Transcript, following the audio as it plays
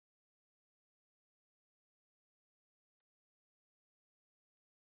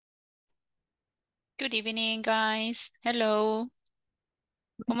Good evening, guys. Hello.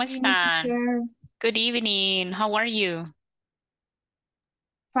 ¿Cómo Evening, están? teacher. Good evening. How are you?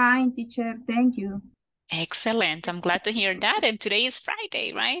 Fine, teacher. Thank you. Excellent. I'm glad to hear that. And today is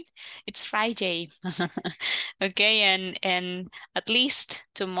Friday, right? It's Friday. Okay, and at least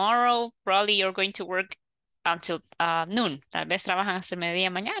tomorrow probably you're going to work until noon. Tal vez trabajan hasta el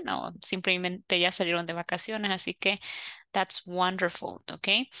mediodía mañana o simplemente ya salieron de vacaciones, así que that's wonderful,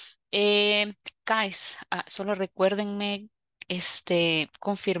 okay? Guys, solo recuérdenme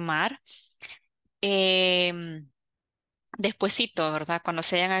confirmar despuesito, ¿verdad? Cuando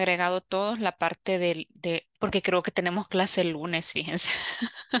se hayan agregado todos, la parte porque creo que tenemos clase el lunes, fíjense.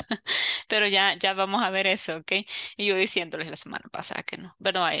 Pero ya vamos a ver eso, ¿ok? Y yo diciéndoles la semana pasada que no,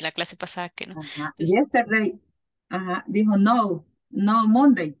 perdón, la clase pasada que no. Entonces, Yesterday, dijo no, no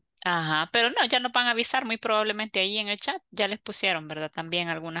Monday. ajá, pero no, ya nos van a avisar muy probablemente ahí en el chat. Ya les pusieron, ¿verdad? También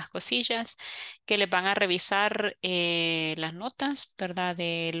algunas cosillas que les van a revisar las notas, ¿verdad?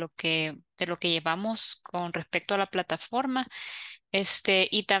 De lo que llevamos con respecto a la plataforma.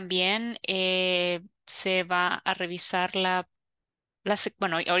 Y también se va a revisar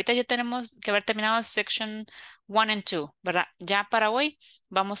bueno, ahorita ya tenemos que haber terminado section 1 and 2, ¿verdad? Ya para hoy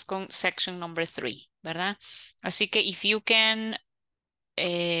vamos con section number 3, ¿verdad? Así que if you can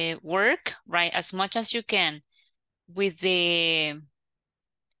work, right, as much as you can with the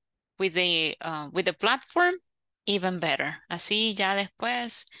platform, even better. Así ya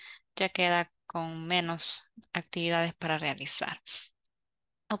después ya queda con menos actividades para realizar.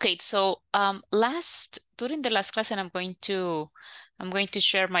 Okay, so during the last class, and I'm going to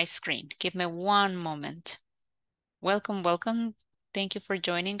share my screen. Give me one moment. Welcome, welcome. Thank you for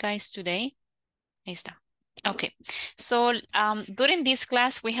joining, guys, today. Ahí está. Okay, so during this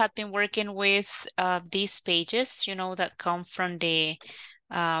class, we have been working with these pages, that come from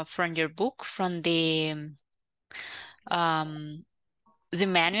from your book, from the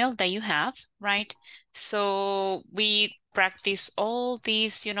manual that you have, right? So we practice all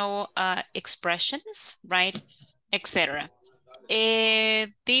these, expressions, right, etc.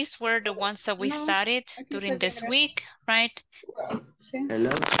 These were the ones that we No, studied aquí estoy during bien, this gracias. week, right? Sí.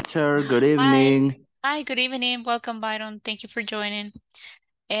 Hello, teacher. Good Hi. evening. Hi, good evening. Welcome, Byron. Thank you for joining.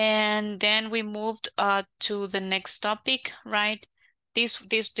 And then we moved to the next topic, right? This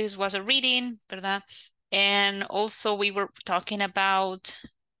was a reading, ¿verdad? And also we were talking about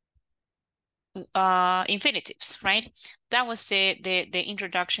infinitives, right? That was the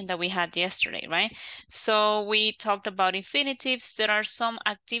introduction that we had yesterday, right? So we talked about infinitives. There are some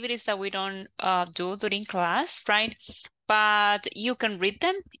activities that we don't do during class, right? But you can read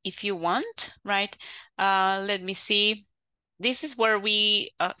them if you want, right? Let me see. This is where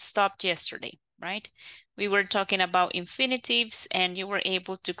we stopped yesterday, right? We were talking about infinitives and you were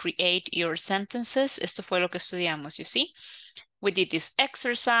able to create your sentences. Esto fue lo que estudiamos, you see? We did this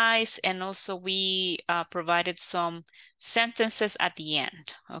exercise and also we provided some sentences at the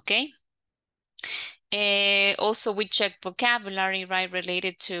end, okay? Also, we checked vocabulary, right,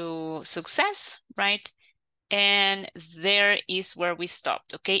 related to success, right? And there is where we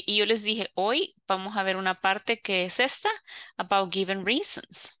stopped, okay? Y yo les dije, hoy vamos a ver una parte que es esta, about given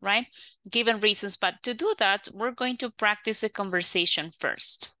reasons, right? Given reasons, but to do that, we're going to practice the conversation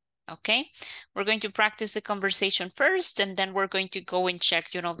first, okay? We're going to practice the conversation first, and then we're going to go and check,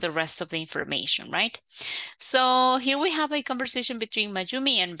 the rest of the information, right? So here we have a conversation between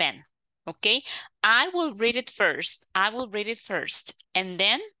Mayumi and Ben, okay? I will read it first, and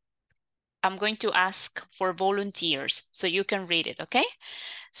then I'm going to ask for volunteers so you can read it, okay?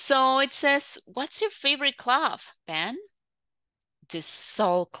 So it says, what's your favorite club, Ben? The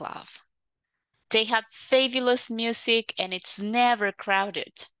Soul Club. They have fabulous music and it's never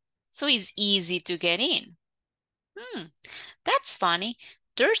crowded. So it's easy to get in. That's funny.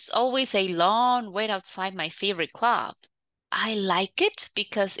 There's always a long wait outside my favorite club. I like it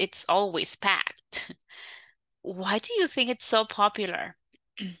because it's always packed. Why do you think it's so popular?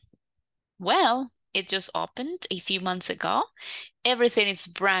 Well, it just opened a few months ago. Everything is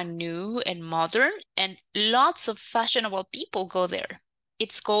brand new and modern, and lots of fashionable people go there.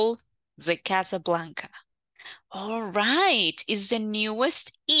 It's called the Casablanca. All right, it's the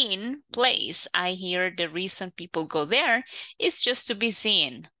newest in place. I hear the reason people go there is just to be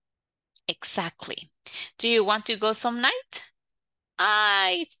seen. Exactly. Do you want to go some night?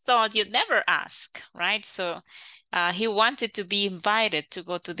 I thought you'd never ask, right? So he wanted to be invited to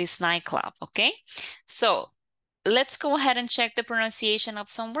go to this nightclub, okay? So let's go ahead and check the pronunciation of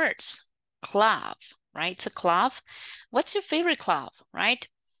some words. Club, right? So club. What's your favorite club, right?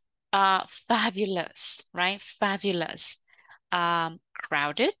 Fabulous, right? Fabulous.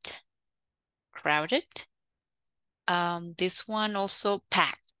 Crowded. crowded. This one also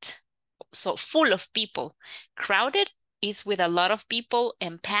packed. So full of people. Crowded is with a lot of people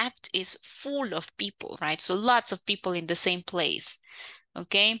and packed is full of people, right? So lots of people in the same place.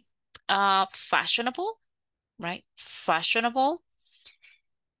 Okay. Fashionable, right? Fashionable.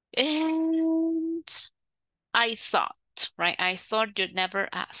 And I thought, right? I thought you'd never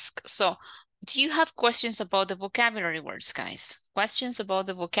ask. So do you have questions about the vocabulary words, guys? Questions about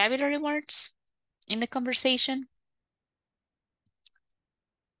the vocabulary words in the conversation?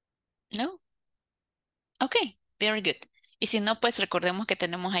 No? Ok, very good. Y si no, pues recordemos que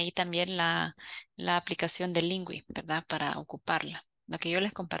tenemos ahí también la aplicación de Lingui, ¿verdad? Para ocuparla, la que yo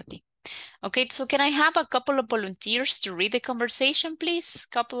les compartí. Okay, so can I have a couple of volunteers to read the conversation, please?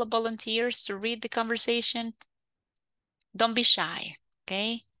 Couple of volunteers to read the conversation. Don't be shy,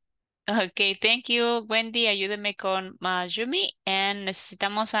 okay? Okay, thank you, Wendy. Ayúdeme con Mayumi. And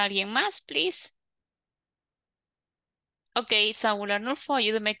necesitamos a alguien más, please. Okay, Saúl Arnulfo,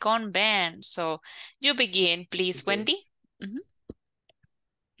 ayúdeme con Ben. So you begin, please, Wendy.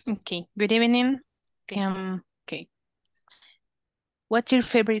 Okay, good evening. Okay. Okay. What's your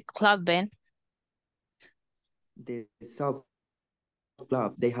favorite club, Ben? The South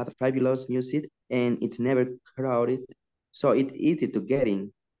Club. They have fabulous music and it's never crowded, so it's easy to get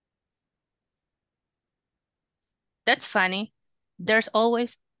in. That's funny. There's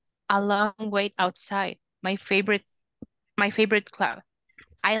always a long wait outside. My favorite club.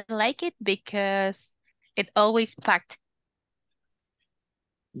 I like it because it's always packed.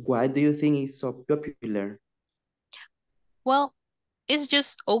 Why do you think it's so popular? Well, it's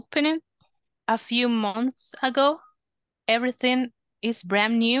just opening a few months ago. Everything is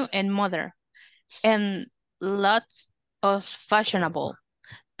brand new and modern, and lots of fashionable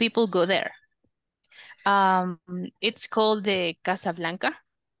people go there. It's called the Casa Blanca.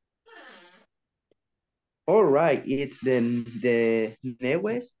 All right, it's the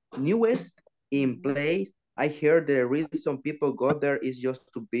newest in place. I heard the reason people go there is just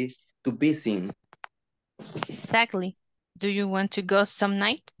to be seen. Exactly. Do you want to go some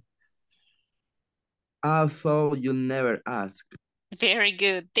night? I thought you never ask. Very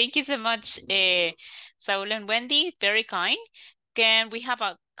good. Thank you so much, Saul and Wendy. Very kind. Can we have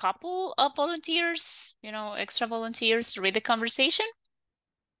a couple of volunteers, extra volunteers to read the conversation?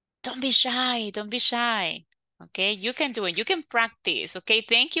 Don't be shy. Don't be shy. Okay, you can do it. You can practice. Okay,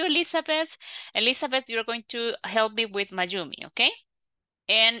 thank you, Elizabeth. Elizabeth, you're going to help me with Mayumi, okay?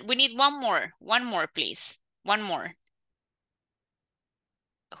 And we need one more, please. One more.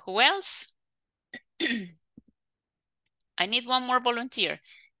 Who else? I need one more volunteer.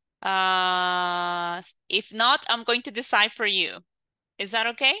 If not, I'm going to decide for you. Is that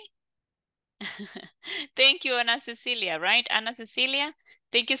okay? Thank you, Ana Cecilia, right? Ana Cecilia,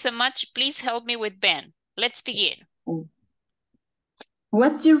 thank you so much. Please help me with Ben. Let's begin.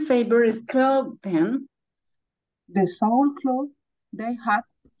 What's your favorite club, Ben? The Soul Club. They have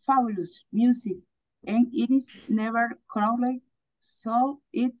fabulous music and it is never crowded, so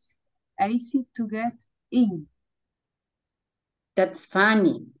it's easy to get in. That's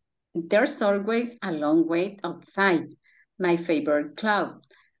funny. There's always a long wait outside. My favorite club.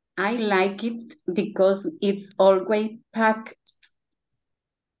 I like it because it's always packed.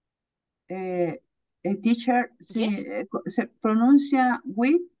 A teacher Yes. se pronuncia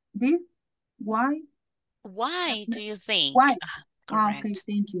with the why. Why do you think? Why? Correct. Okay,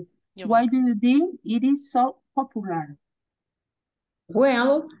 thank you. You're Why welcome. do you think it is so popular?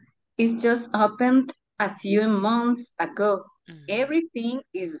 Well, it just opened a few months ago. Everything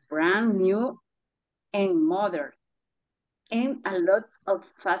is brand new and modern and a lot of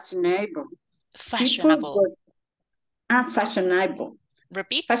fashionable. Fashionable. Fashionable.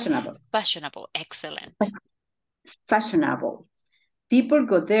 Repeat. Fashionable. Fashionable. Excellent. Fashionable. People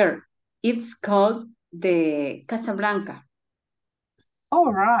go there. It's called the Casa Blanca.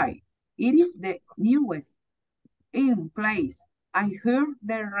 All right. It is the newest in place. I heard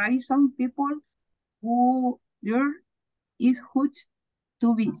there are some people who there is huge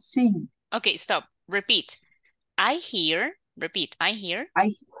to be seen. Okay, stop. Repeat. I hear. Repeat. I hear.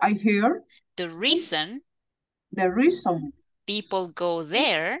 I hear the reason people go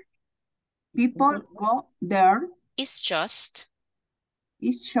there go there is just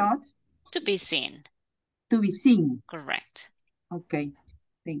to be seen. To be seen. Correct. Okay,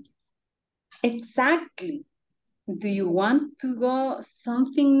 thank you. Exactly. Do you want to go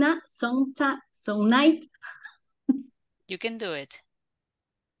something some night? You can do it.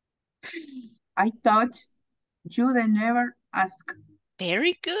 I thought you'd never ask.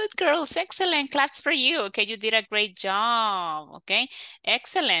 Very good, girls. Excellent. Claps for you. Okay, you did a great job. Okay,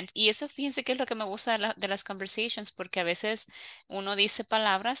 excellent. Y eso fíjense que es lo que me gusta de las conversations, porque a veces uno dice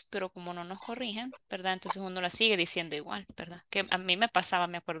palabras, pero como no nos corrigen, ¿verdad? Entonces uno las sigue diciendo igual, ¿verdad? Que a mí me pasaba,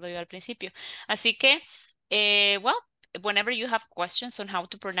 me acuerdo yo al principio. Así que, well, whenever you have questions on how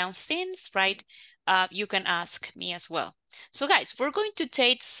to pronounce things, right, you can ask me as well. So guys, we're going to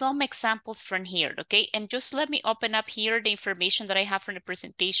take some examples from here, okay? And just let me open up here the information that I have from the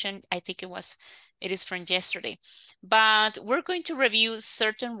presentation. I think it is from yesterday. But we're going to review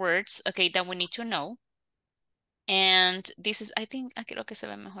certain words, okay, that we need to know. And this is, I think, creo que se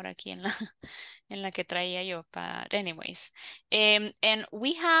ve mejor aquí en la que traía yo, but anyways. And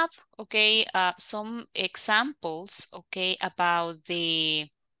we have, okay, some examples, okay, about the,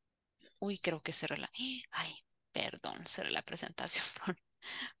 uy, creo que cerré la, ay, perdón, cerré la presentación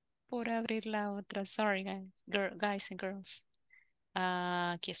por abrir la otra. Sorry, guys and girls.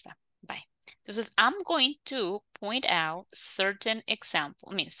 Aquí está. Bye. Entonces, I'm going to point out certain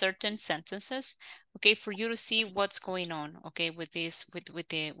certain sentences, okay, for you to see what's going on, okay, with this, with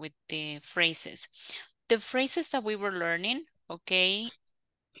the phrases. The phrases that we were learning, okay,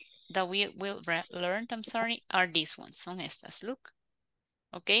 that we will learn, I'm sorry, are these ones. Son estas, look.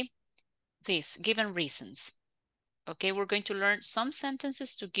 Okay, these, given reasons. Okay, we're going to learn some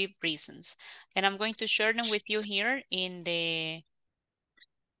sentences to give reasons. And I'm going to share them with you here in the...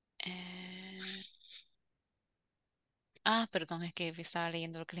 perdón, es que estaba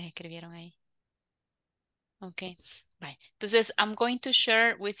leyendo lo que les escribieron ahí. Okay, bye. Entonces, I'm going to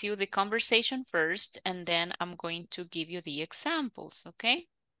share with you the conversation first, and then I'm going to give you the examples, okay?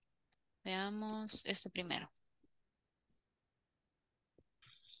 Veamos este primero.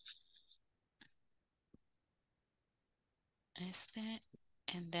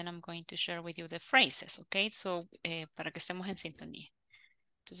 And then I'm going to share with you the phrases, okay? So, para que estemos en sintonía.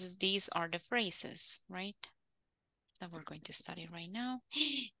 Entonces, these are the phrases, right? That we're going to study right now.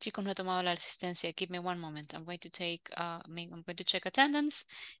 Chicos, no he tomado la asistencia. Give me one moment. I'm going to check attendance.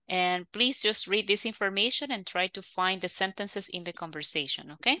 And please just read this information and try to find the sentences in the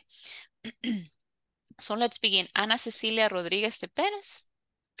conversation, okay? So let's begin. Ana Cecilia Rodríguez de Pérez.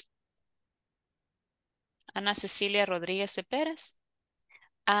 Ana Cecilia Rodríguez de Pérez.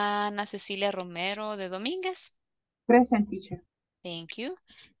 Ana Cecilia Romero de Domínguez. Present, teacher. Thank you.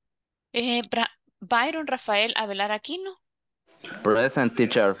 Byron Rafael Avelar Aquino. Present,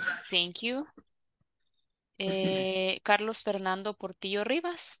 teacher. Thank you. Carlos Fernando Portillo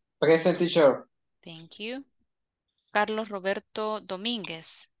Rivas. Present, teacher. Thank you. Carlos Roberto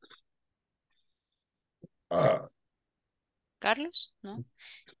Domínguez. Carlos, ¿no?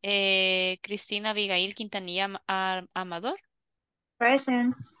 Cristina Abigail Quintanilla Amador.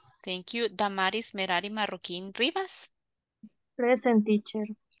 Present. Thank you. Damaris Merari Marroquín Rivas. Present, teacher.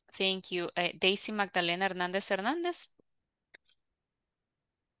 Thank you. Daisy Magdalena Hernández Hernández.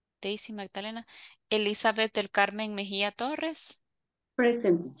 Daisy Magdalena. Elizabeth del Carmen Mejía Torres.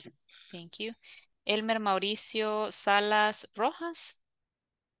 Present, teacher. Thank you. Elmer Mauricio Salas Rojas.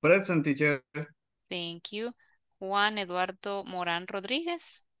 Present, teacher. Thank you. Juan Eduardo Morán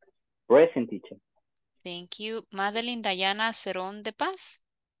Rodríguez. Present, teacher. Thank you. Madeline Dayana Cerón de Paz.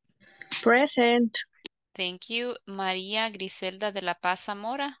 Present. Thank you. María Griselda de la Paz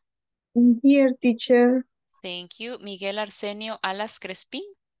Zamora. Here, teacher. Thank you. Miguel Arsenio Alas Crespín.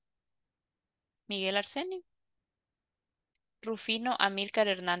 Miguel Arsenio. Rufino Amílcar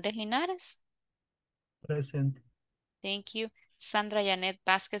Hernández Linares. Present. Thank you. Sandra Janet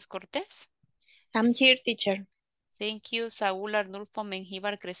Vázquez Cortés. I'm here, teacher. Thank you. Saúl Arnulfo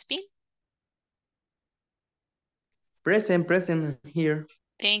Mengíbar Crespín. Present, here.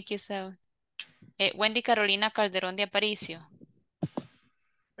 Thank you, Saúl. Wendy Carolina Calderón de Aparicio.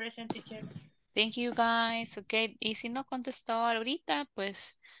 Present, teacher. Thank you, guys. Okay. Y si no contestó ahorita,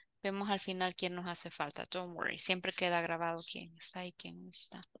 pues vemos al final quién nos hace falta. Don't worry. Siempre queda grabado quién está y quién no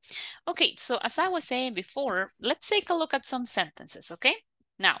está. Okay. So as I was saying before, let's take a look at some sentences. Okay.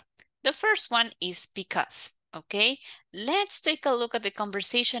 Now, the first one is because. Okay. Let's take a look at the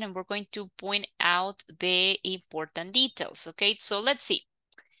conversation and we're going to point out the important details. Okay. So let's see.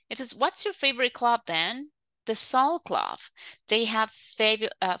 It says, what's your favorite club band? The Soul Club. They have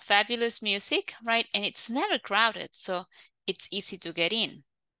fabulous music, right? And it's never crowded, so it's easy to get in.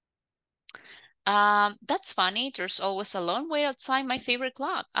 That's funny. There's always a long wait outside my favorite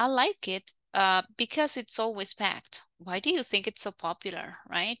club. I like it because it's always packed. Why do you think it's so popular,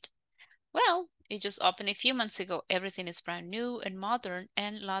 right? Well, it just opened a few months ago. Everything is brand new and modern,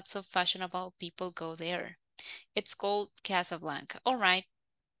 and lots of fashionable people go there. It's called Casablanca. All right.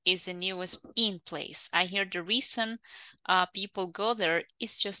 is the newest in place. I hear the reason people go there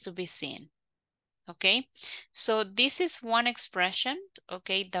is just to be seen. Okay, so this is one expression,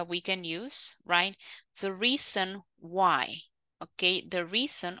 okay, that we can use, right? The reason why, okay, the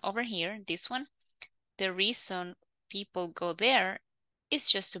reason over here, this one, the reason people go there is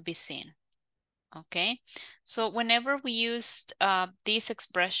just to be seen, okay? So whenever we use this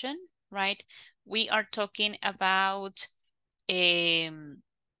expression, right, we are talking about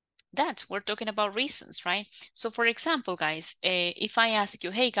that, we're talking about reasons, right? So for example, guys, if I ask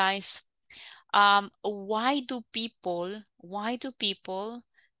you, hey guys, why do people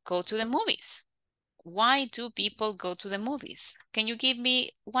go to the movies? Why do people go to the movies? Can you give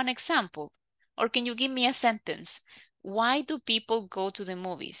me one example? Or can you give me a sentence? Why do people go to the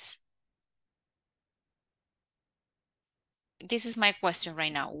movies? This is my question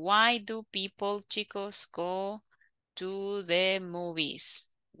right now. Why do people, chicos, go to the movies?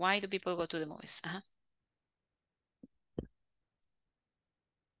 Why do people go to the movies?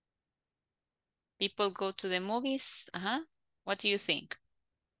 People go to the movies. What do you think?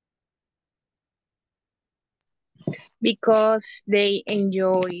 Because they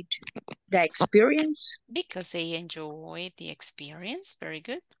enjoyed the experience. Because they enjoy the experience. Very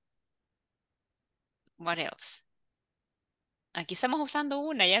good. What else? Aquí estamos usando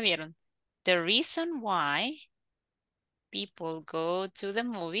una, ya vieron. The reason why people go to the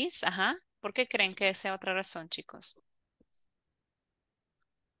movies. ¿Por qué creen que sea otra razón, chicos?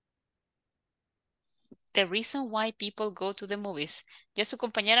 The reason why people go to the movies. Ya su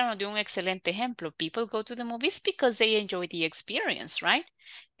compañera nos dio un excelente ejemplo. People go to the movies because they enjoy the experience, right?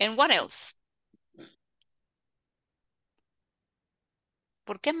 And what else?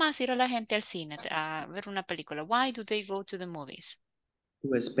 ¿Por qué más ir a la gente al cine a ver una película? Why do they go to the movies?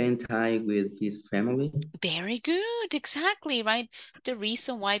 To spend time with his family. Very good, exactly, right? The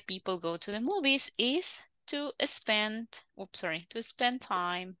reason why people go to the movies is to spend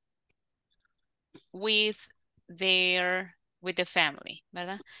time with the family,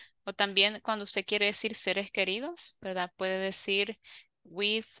 ¿verdad? O también cuando usted quiere decir seres queridos, ¿verdad? Puede decir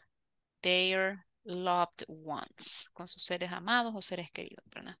with their loved ones, con sus seres amados o seres queridos,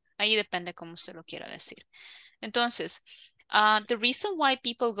 ¿verdad? Ahí depende cómo usted lo quiera decir. Entonces, the reason why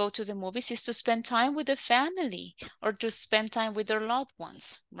people go to the movies is to spend time with the family or to spend time with their loved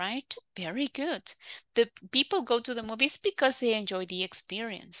ones, right? Very good. The people go to the movies because they enjoy the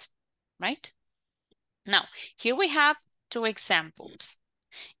experience, right? Now, here we have two examples.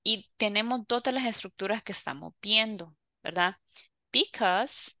 Y tenemos dos de las estructuras que estamos viendo, ¿verdad?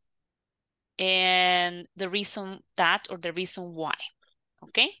 Because and the reason that or the reason why,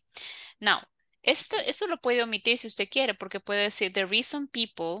 ¿ok? Now, eso lo puede omitir si usted quiere, porque puede decir the reason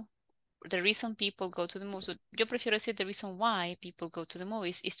people go to the movies. Yo prefiero decir the reason why people go to the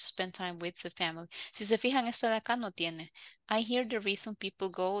movies is to spend time with the family. Si se fijan, esta de acá no tiene. I hear the reason people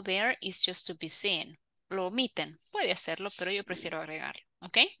go there is just to be seen. Lo omiten. Puede hacerlo, pero yo prefiero agregarlo.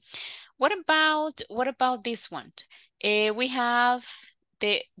 ¿Ok? What about this one? We have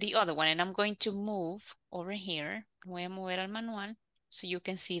the other one, and I'm going to move over here. Voy a mover al manual so you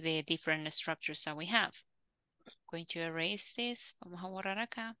can see the different structures that we have. Going to erase this. Vamos a borrar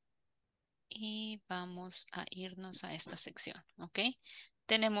acá. Y vamos a irnos a esta sección, ¿ok?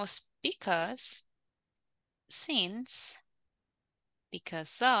 Tenemos because, since,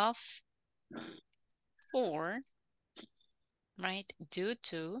 because of, for, right? Due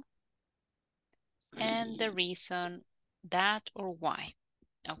to, and the reason, that, or why.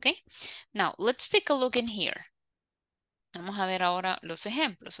 Okay, now let's take a look in here. Vamos a ver ahora los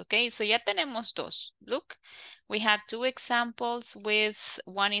ejemplos, okay? So ya tenemos dos. Look, we have two examples with,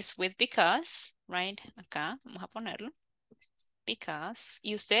 one is with because, right? Acá, vamos a ponerlo. Because,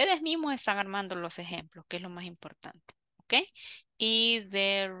 y ustedes mismos están armando los ejemplos, que es lo más importante, okay? Y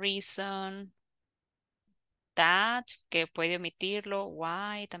the reason that, que puede omitirlo,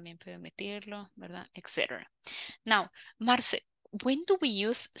 why, también puede omitirlo, ¿verdad? Etcétera. Now, Marce, when do we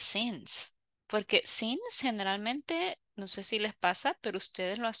use since? Porque since generalmente, no sé si les pasa, pero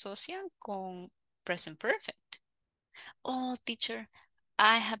ustedes lo asocian con present perfect. Oh, teacher,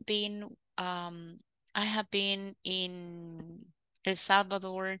 I have been in El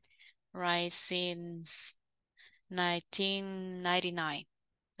Salvador, right, since 1999.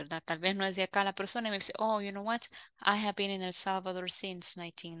 ¿Verdad? Tal vez no es de acá la persona y me dice, oh, you know what? I have been in El Salvador since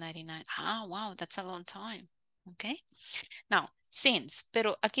 1999. Ah, wow, that's a long time. Okay. Now, since,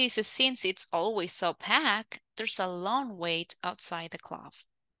 pero aquí dice, since it's always so packed, there's a long wait outside the club.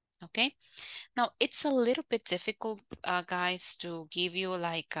 Okay. Now, it's a little bit difficult, guys, to give you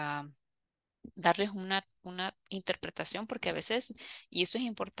like, darles una una interpretación, porque a veces, y eso es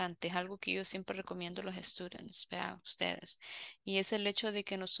importante, es algo que yo siempre recomiendo a los students, vean ustedes, y es el hecho de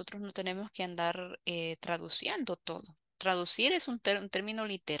que nosotros no tenemos que andar traduciendo todo. Traducir es un término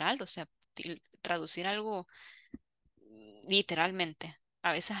literal, o sea, traducir algo literalmente.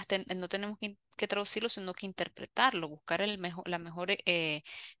 A veces no tenemos que traducirlo, sino que interpretarlo, buscar la mejor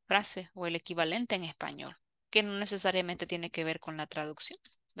frase o el equivalente en español, que no necesariamente tiene que ver con la traducción,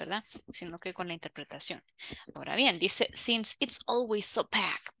 ¿verdad? Sino que con la interpretación. Ahora bien, dice, since it's always so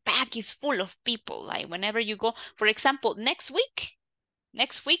packed, packed is full of people, like whenever you go, for example, next week,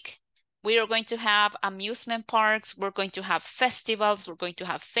 we are going to have amusement parks, we're going to have festivals, we're going to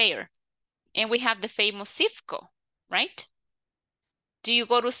have fair, and we have the famous CIFCO, right? Do you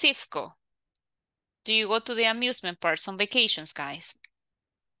go to CIFCO? Do you go to the amusement parks on vacations, guys?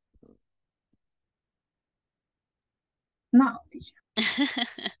 No, teacher.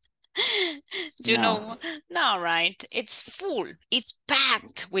 Do you No. know? No, right? It's full. It's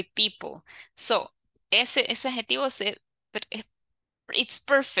packed with people. So, ese adjetivo it's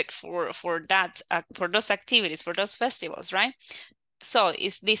perfect for that for those activities, for those festivals, right? So,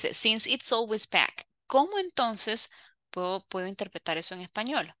 dice, since it's always packed. ¿Cómo entonces puedo interpretar eso en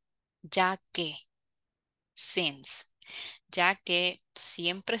español? Ya que, since, ya que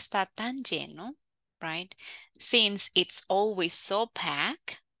siempre está tan lleno, right? Since it's always so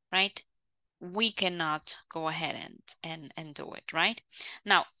packed, right? We cannot go ahead and do it, right?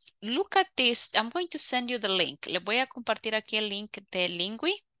 Now, look at this. I'm going to send you the link. Le voy a compartir aquí el link de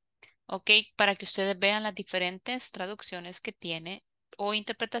Lingui, ¿ok? Para que ustedes vean las diferentes traducciones que tiene o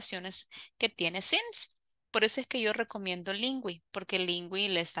interpretaciones que tiene since. Por eso es que yo recomiendo Lingui, porque Lingui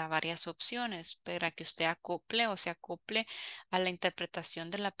les da varias opciones para que usted acople o se acople a la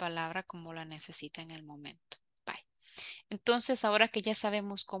interpretación de la palabra como la necesita en el momento. Bye. Entonces, ahora que ya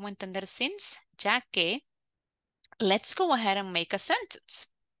sabemos cómo entender since, ya que, let's go ahead and make a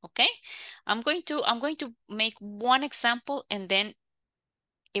sentence. Okay? I'm going to make one example and then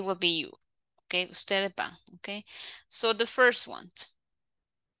it will be you. Okay? Ustedes van. Okay? So the first one.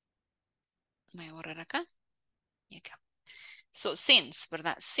 Voy a borrar acá. Y acá. So since,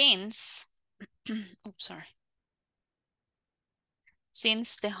 ¿verdad? Since, oops, sorry.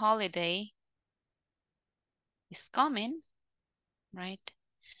 Since the holiday is coming, right?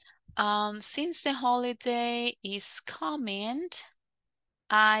 Since the holiday is coming,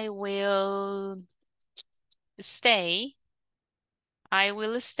 I will stay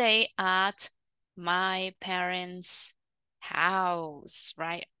at my parents' house,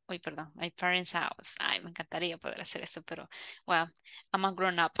 right? Uy, perdón, my parents' house. Ay, me encantaría poder hacer eso, pero, well, I'm a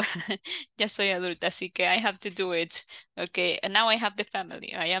grown up. Ya soy adulta, así que I have to do it. Okay, and now I have the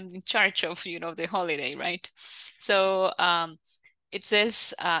family. I am in charge of, the holiday, right? So, it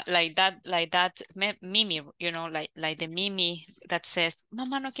says like that Mimi, like the Mimi that says,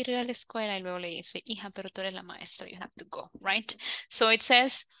 mamá no quiero ir a la escuela, y luego le dice, hija, pero tú eres la maestra, you have to go, right? So it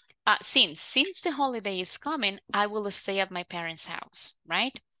says, since the holiday is coming, I will stay at my parents' house,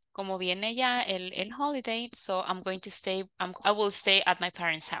 right? Como viene ya el holiday, so I'm going to stay, I will stay at my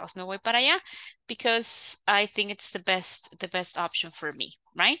parents' house. Me voy para allá because I think it's the best option for me,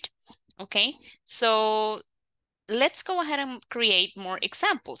 right? Okay, so let's go ahead and create more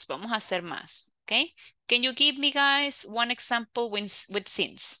examples. Vamos a hacer más, okay? Can you give me, guys, one example with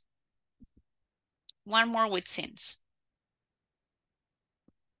since? One more with since.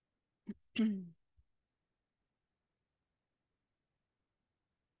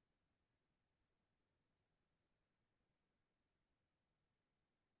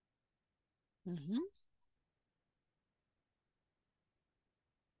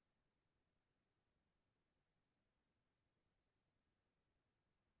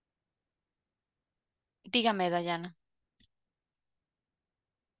 Dígame, Dayana.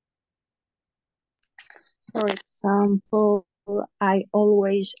 For example, I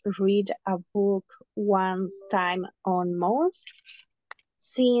always read a book one time a month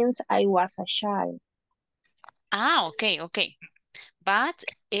since I was a child. Ah, ok. But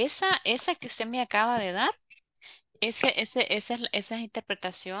esa que usted me acaba de dar, esa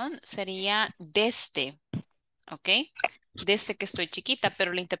interpretación sería desde, ¿ok? Desde que estoy chiquita,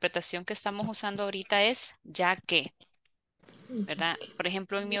 pero la interpretación que estamos usando ahorita es ya que, ¿verdad? Por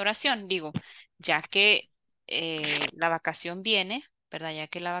ejemplo, en mi oración digo, ya que la vacación viene, ¿verdad? Ya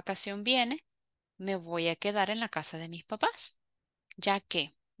que la vacación viene, me voy a quedar en la casa de mis papás. Ya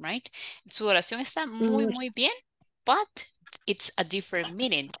que, right? Su oración está muy bien, but it's a different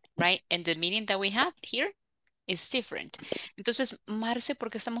meaning, right? And the meaning that we have here is different. Entonces, Marce, ¿por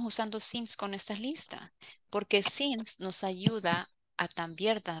qué estamos usando since con esta lista? Porque since nos ayuda a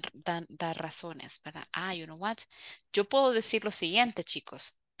también dar razones, ¿verdad? You know what? Yo puedo decir lo siguiente,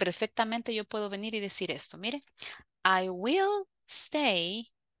 chicos. Perfectamente yo puedo venir y decir esto. Mire, I will stay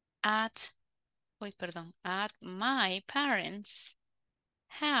at my parents'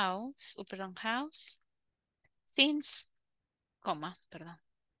 house, house, since,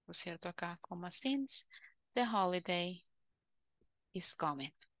 por cierto acá, since the holiday is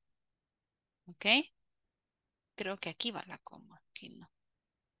coming. ¿Ok? Creo que aquí va la coma, aquí no.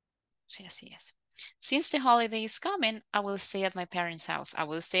 Sí, así es. Since the holiday is coming, I will stay at my parents' house. I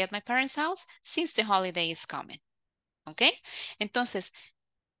will stay at my parents' house since the holiday is coming. ¿Ok? Entonces,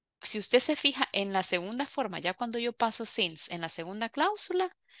 si usted se fija en la segunda forma, ya cuando yo paso since en la segunda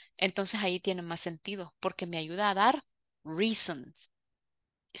cláusula, entonces ahí tiene más sentido porque me ayuda a dar reasons.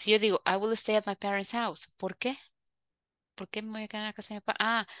 Si yo digo, I will stay at my parents' house, ¿por qué? ¿Por qué me voy a quedar en la casa de mi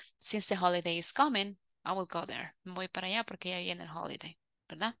papá? Since the holiday is coming, I will go there. Me voy para allá porque ya viene el holiday,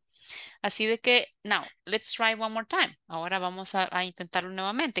 ¿verdad? Así de que, now, let's try one more time. Ahora vamos a intentarlo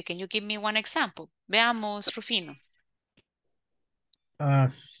nuevamente. Can you give me one example? Veamos, Rufino. Uh,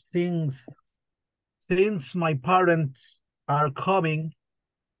 since since my parents are coming,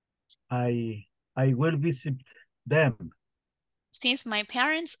 I will visit them. Since my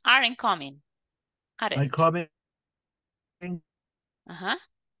parents aren't coming. I Aren't. coming. Ajá.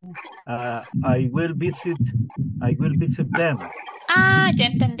 I will visit them. Ya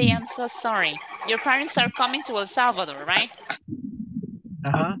entendí. I'm so sorry. Your parents are coming to El Salvador, right?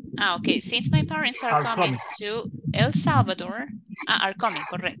 Okay. Since my parents are coming to El Salvador, are coming,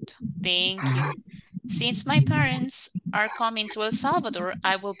 correcto. Thank you. Since my parents are coming to El Salvador,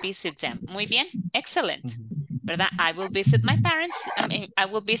 I will visit them. Muy bien, excellent. ¿Verdad? I will visit my parents. I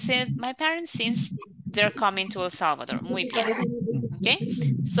will visit my parents since they're coming to El Salvador. Muy bien. Okay.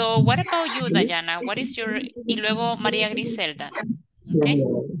 So what about you, Dayana? What is your... Y luego María Griselda. Okay.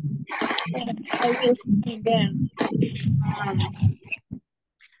 I will say again.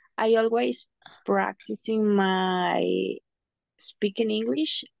 I always practicing my speaking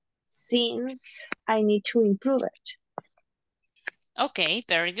English since I need to improve it. Okay,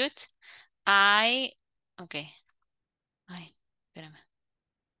 very good. Okay. Ay, espérame.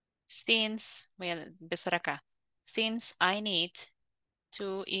 Since, voy a empezar acá. Since I need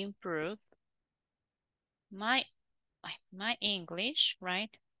to improve my English, right?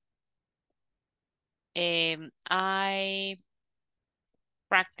 I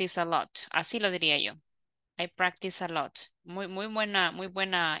practice a lot. Así lo diría yo. I practice a lot. Muy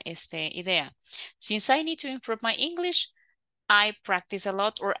buena idea. Since I need to improve my English, I practice a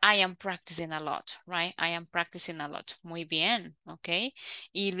lot or I am practicing a lot, right? I am practicing a lot. Muy bien, ok.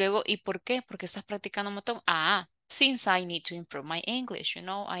 Y luego, ¿y por qué? Porque estás practicando un montón. Since I need to improve my English, you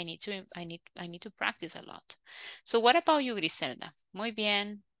know, I need to practice a lot. So what about you, Griselda? Muy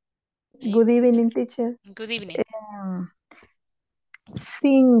bien. Good evening, teacher. Good evening.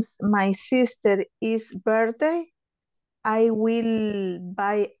 Since my sister is birthday, I will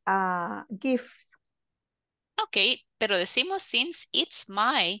buy a gift. Ok, pero decimos since it's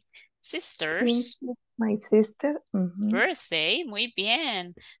my sister's my sister birthday. Muy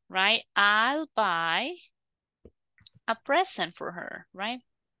bien, right? I'll buy a present for her, right?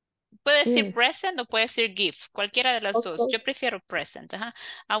 Puede decir present o puede decir gift, cualquiera de las dos. Yo prefiero present.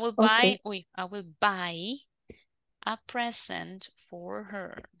 I will buy a present for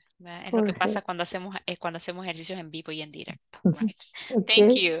her. Es lo que pasa cuando hacemos ejercicios en vivo y en directo. Right.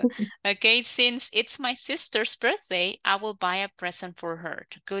 Thank you. Okay, since it's my sister's birthday, I will buy a present for her.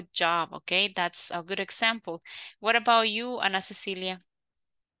 Good job. Okay, that's a good example. What about you, Ana Cecilia?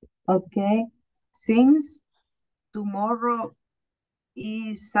 Okay, since tomorrow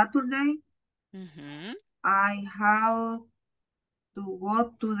is Saturday, I have to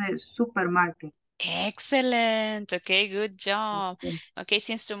go to the supermarket. Excellent. Okay, good job. Okay,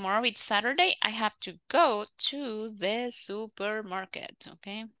 since tomorrow it's Saturday, I have to go to the supermarket.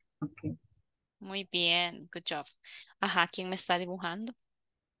 Okay. Okay. Muy bien. Good job. Ajá, ¿quién me está dibujando?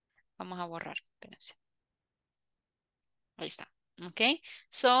 Vamos a borrar. Espérense. Ahí está. Okay.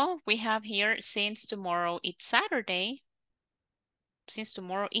 So we have here since tomorrow it's Saturday. Since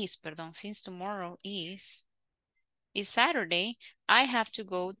tomorrow is Saturday, I have to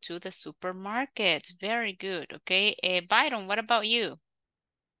go to the supermarket. Very good, okay. Byron, what about you?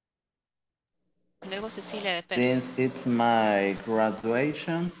 Luego Cecilia de Pérez. Since it's my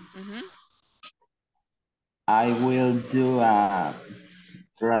graduation, I will do a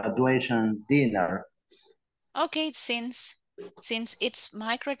graduation dinner. Okay, since it's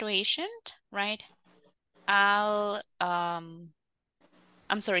my graduation, right? I'm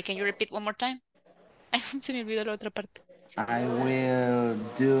sorry, can you repeat one more time? Se me olvidó la otra parte. I will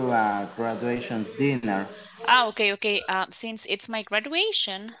do a graduation dinner. Okay. Since it's my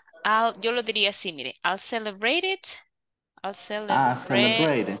graduation, yo lo diría así, mire, I'll celebrate it. I'll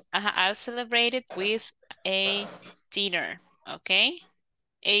Celebrate. I'll celebrate it with a dinner, okay?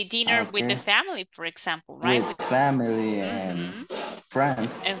 A dinner with the Okay. family, for example, right? With family and friends.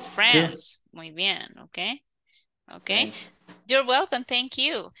 And too. friends. Muy bien, okay? Okay. Thanks. You're welcome. Thank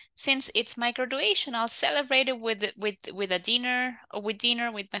you. Since it's my graduation, I'll celebrate it with a dinner or with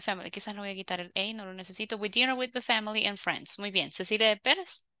dinner with my family. Quizás no voy a quitar el A, no lo necesito. With dinner with the family and friends. Muy bien. Cecilia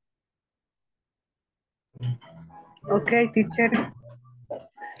Pérez. Okay, teacher.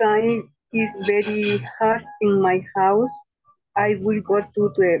 Sun is very hot in my house. I will go to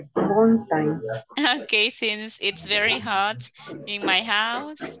the mountain. Okay, since it's very hot in my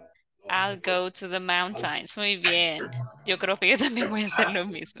house, I'll go to the mountains. Muy bien. Yo creo que yo también voy a hacer lo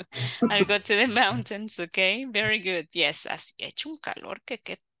mismo. I'll go to the mountains, okay? Very good. Yes, así ha hecho un calor,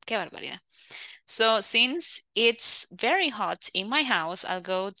 qué barbaridad. So since it's very hot in my house, I'll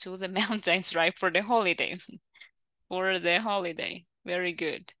go to the mountains, right, for the holiday. For the holiday. Very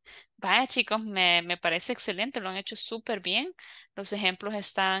good. Vaya, chicos, me parece excelente, lo han hecho súper bien. Los ejemplos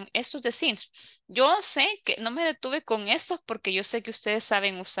están, estos de since. Yo sé que no me detuve con estos porque yo sé que ustedes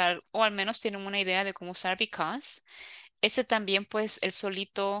saben usar, o al menos tienen una idea de cómo usar because. Ese también, pues, el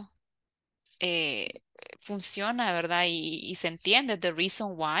solito funciona, ¿verdad? Y se entiende the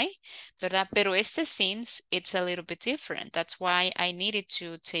reason why, ¿verdad? Pero este since, it's a little bit different. That's why I needed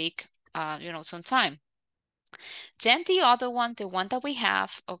to take, some time. Then the other one, the one that we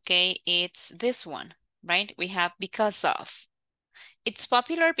have, okay, it's this one, right? We have because of. It's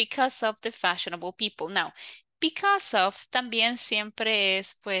popular because of the fashionable people. Now, because of también siempre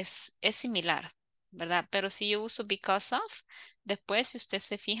es, pues, es similar, ¿verdad? Pero si yo uso because of, después, si usted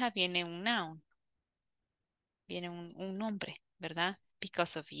se fija, viene un noun. Viene un nombre, ¿verdad?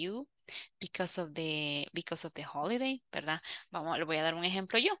 Because of you, because of the holiday, ¿verdad? Vamos, le voy a dar un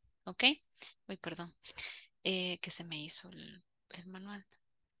ejemplo yo, ¿ok? Uy, perdón. Que se me hizo el manual.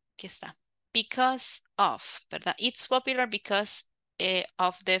 Aquí está. Because of, ¿verdad? It's popular because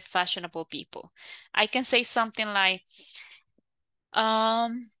of the fashionable people. I can say something like,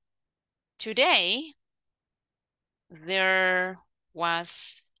 today there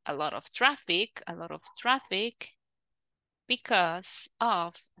was a lot of traffic because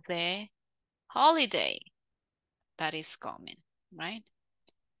of the holiday that is coming, right?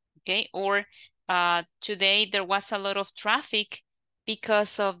 Okay, or today there was a lot of traffic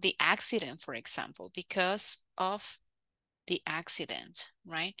because of the accident, for example, because of the accident,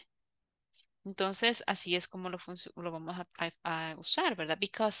 right? Entonces, así es como lo vamos a usar, ¿verdad?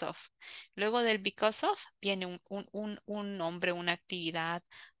 Because of. Luego del because of viene un nombre, una actividad,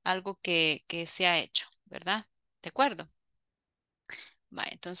 algo que se ha hecho, ¿verdad? ¿De acuerdo?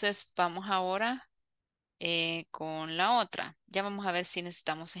 Vale, entonces vamos ahora con la otra. Ya vamos a ver si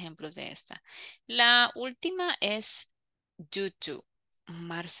necesitamos ejemplos de esta. La última es due to.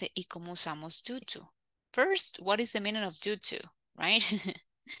 Marce, ¿y cómo usamos due to? First, what is the meaning of due to, right?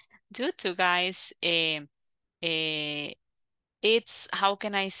 Due to, guys, it's, how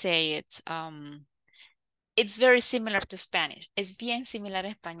can I say it? It's very similar to Spanish. Es bien similar a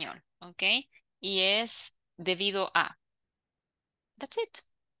español, ¿ok? Y es debido a. That's it.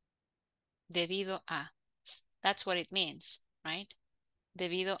 Debido a. That's what it means, right?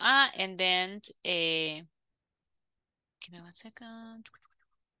 Debido a, and then, give me 1 second.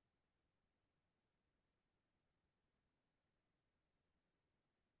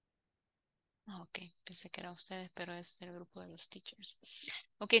 Ok, pensé que era ustedes, pero es del grupo de los teachers.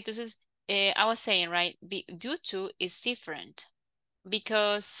 Ok, entonces, I was saying, right, due to is different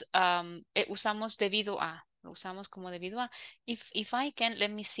because usamos debido a, lo usamos como debido a. If I can, let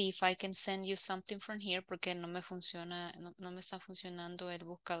me see if I can send you something from here porque no me funciona, no me está funcionando el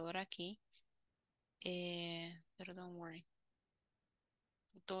buscador aquí. Pero don't worry.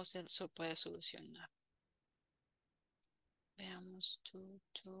 Todo se puede solucionar. Veamos to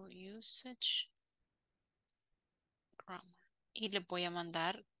usage grammar. Y le voy a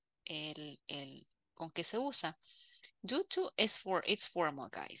mandar con qué se usa. Due to is it's formal,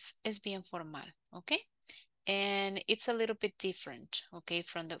 guys. Es bien formal, ¿ok? And it's a little bit different, ¿ok?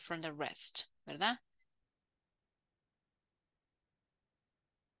 From the rest, ¿verdad?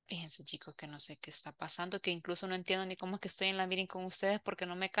 Fíjense, chicos, que no sé qué está pasando, que incluso no entiendo ni cómo es que estoy en la meeting con ustedes porque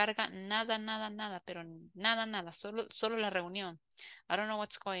no me carga nada, pero nada, solo la reunión. I don't know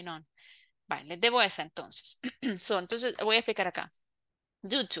what's going on. Vale, les debo esa entonces. Entonces voy a explicar acá.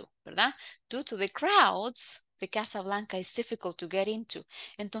 Due to, ¿verdad? Due to the crowds, de Casablanca is difficult to get into.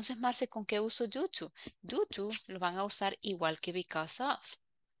 Entonces, Marce, ¿con qué uso due to? Due to lo van a usar igual que because of.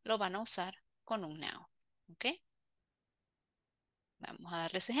 Lo van a usar con un now. ¿Ok? Vamos a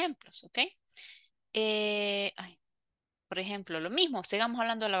darles ejemplos. ¿Ok? Por ejemplo, lo mismo, sigamos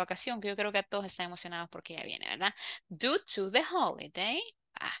hablando de la vacación, que yo creo que a todos están emocionados porque ya viene, ¿verdad? Due to the holiday.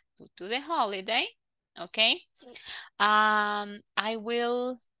 Due to the holiday. ¿Ok? I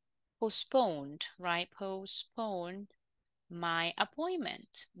will postpone, right? Postpone my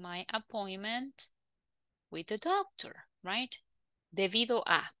appointment with the doctor, right? Debido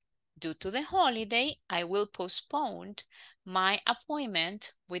a, due to the holiday, I will postpone my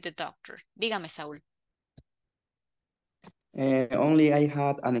appointment with the doctor. Dígame, Saúl. Only I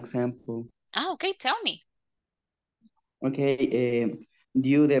have an example. Okay, tell me. Okay,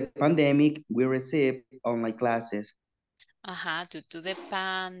 due the pandemic, we received online classes. Due to the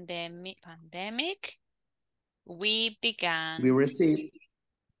pandemic, we began. We received,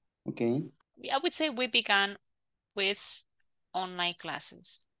 okay. I would say we began with online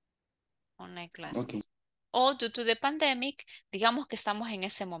classes. Okay. O due to the pandemic, digamos que estamos en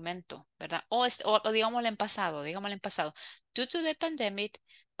ese momento, ¿verdad? O digámoslo en pasado, Due to the pandemic,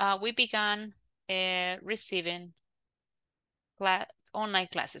 we began receiving online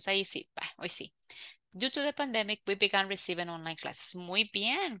classes. Ahí sí, hoy sí. Due to the pandemic, we began receiving online classes. Muy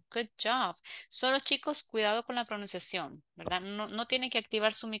bien, good job. Solo chicos, cuidado con la pronunciación, ¿verdad? No tienen que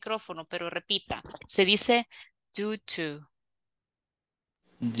activar su micrófono, pero repita. Se dice due to.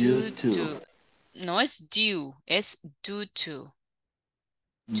 Due to. No es due, es due to.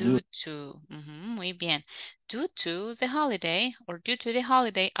 Due to. Muy bien. Due to the holiday or due to the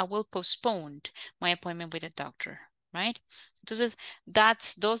holiday, I will postpone my appointment with the doctor, right? Entonces,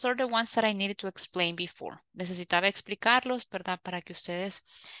 those are the ones that I needed to explain before. Necesitaba explicarlos, ¿verdad? Para que ustedes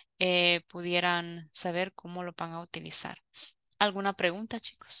pudieran saber cómo lo van a utilizar. ¿Alguna pregunta,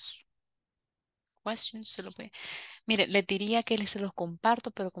 chicos? Questions? Mire, les diría que se los comparto,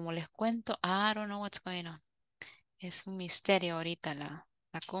 pero como les cuento, I don't know what's going on. Es un misterio ahorita la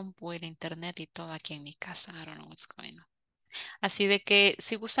compu y la internet y todo aquí en mi casa. I don't know what's going on. Así de que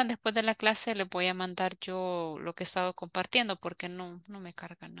si gustan después de la clase les voy a mandar yo lo que he estado compartiendo porque no me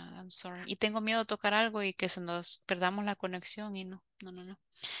carga nada. I'm sorry. Y tengo miedo de tocar algo y que se nos perdamos la conexión y no.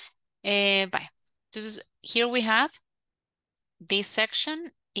 Vaya. Entonces, here we have this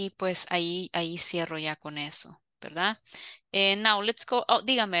section y pues ahí cierro ya con eso, ¿verdad? Now let's go. Oh,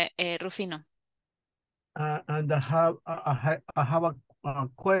 dígame, Rufino. And I have a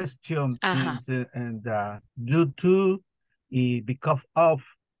question. And due to, because of,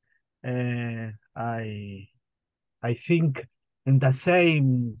 I think in the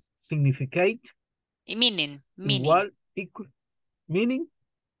same significate. Meaning. Igual, meaning.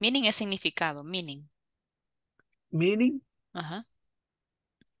 Meaning es significado, meaning. Meaning.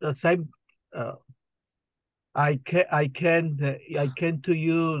 The same. I can to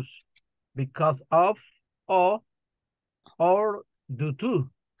use because of or due to.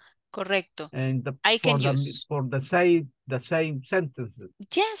 Correcto. And I can use for the same sentences.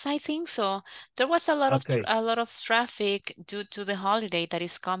 Yes, I think so. There was a lot of traffic due to the holiday that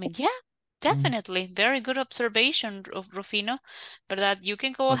is coming. Yeah, definitely. Very good observation, Rufino. ¿Verdad? You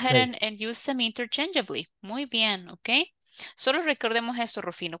can go ahead and use them interchangeably. Muy bien, ¿ok? Solo recordemos esto,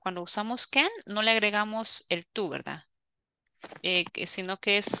 Rufino. Cuando usamos can, no le agregamos el to, ¿verdad? Sino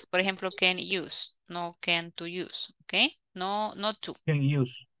que es, por ejemplo, can use, no can to use, ¿ok? No to. Can use.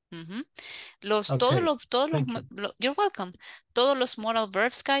 You're welcome. Todos los modal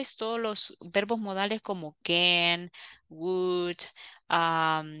verbs, guys, todos los verbos modales como can, would,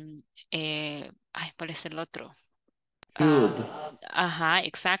 ¿cuál es el otro? Should.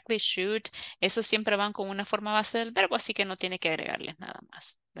 Exactly, should. Esos siempre van con una forma base del verbo, así que no tiene que agregarles nada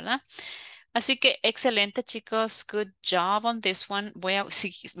más, ¿verdad? Así que excelente, chicos. Good job on this one.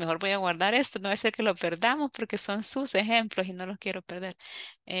 Mejor voy a guardar esto. No va a ser que lo perdamos porque son sus ejemplos y no los quiero perder.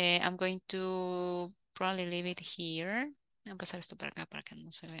 I'm going to probably leave it here. Voy a pasar esto para acá para que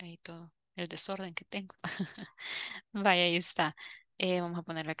no se vea ahí todo el desorden que tengo. Vaya, ahí está. Vamos a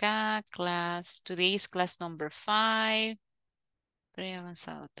ponerle acá. Today's class number 5.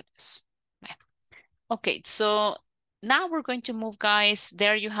 Pre-avanzado 3. Okay, so now we're going to move, guys.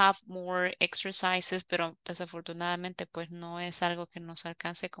 There you have more exercises, pero desafortunadamente pues no es algo que nos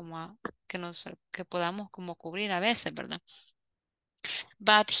alcance como que podamos como cubrir a veces, ¿verdad?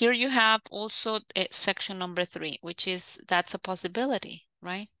 But here you have also section number 3, which is that's a possibility,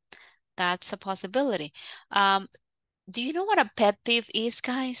 right? That's a possibility. Do you know what a pet peeve is,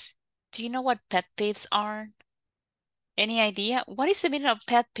 guys? Do you know what pet peeves are? Any idea? What is the meaning of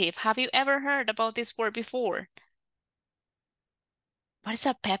pet peeve? Have you ever heard about this word before? What is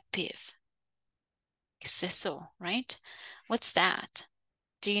a pet peeve? ¿Qué es eso, right? What's that?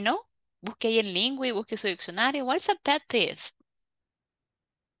 Do you know? Busque ahí en lengua y busque su diccionario. What is a pet peeve?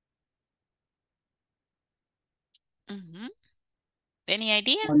 Any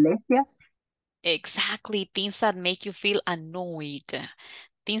idea? Molestias. Exactly. Things that make you feel annoyed.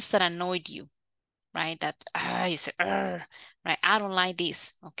 Things that annoyed you, right? That you say, right? I don't like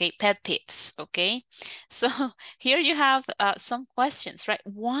this. Okay, pet peeves. Okay, so here you have some questions, right?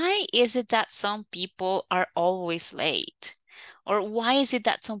 Why is it that some people are always late? Or why is it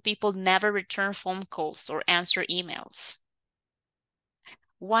that some people never return phone calls or answer emails?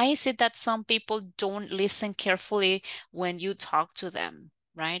 Why is it that some people don't listen carefully when you talk to them,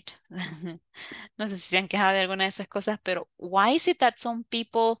 right? No sé si se han quejado de alguna de esas cosas, pero why is it that some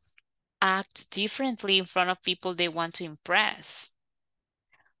people act differently in front of people they want to impress?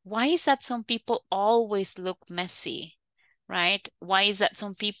 Why is that some people always look messy, right? Why is that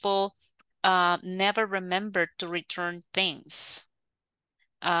some people never remember to return things?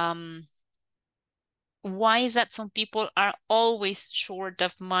 Why is that some people are always short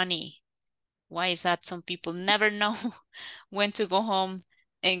of money? Why is that some people never know when to go home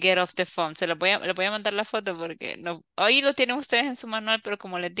and get off the phone? Les voy a mandar la foto porque no, ahí lo tienen ustedes en su manual, pero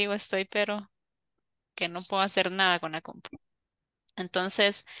como les digo, estoy pero que no puedo hacer nada con la compu.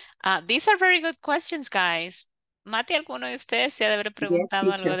 Entonces, these are very good questions, guys. Mate, alguno de ustedes se ha de haber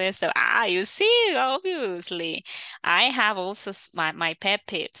preguntado algo teacher. de eso. You see, obviously. I have also my pet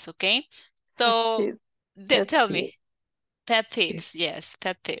peeves, okay? So, tell me. Pet peeves, yes,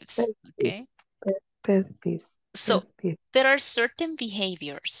 pet peeves, okay? Pet peeves. So, there are certain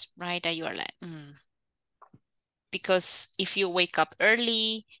behaviors, right, that you are like, because if you wake up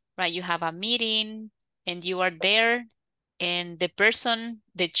early, right, you have a meeting and you are there and the person,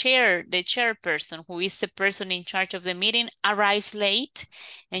 the chairperson, who is the person in charge of the meeting, arrives late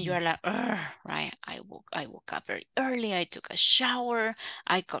and you are like, right, I woke up very early, I took a shower,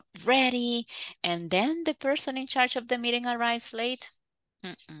 I got ready, and then the person in charge of the meeting arrives late,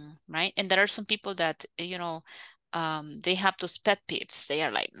 right? And there are some people that, you know, they have those pet peeves. They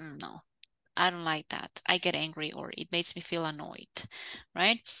are like, no, I don't like that. I get angry or it makes me feel annoyed,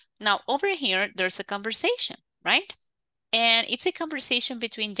 right? Now, over here, there's a conversation, right? And it's a conversation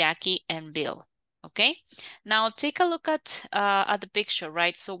between Jackie and Bill, okay? Now, take a look at the picture,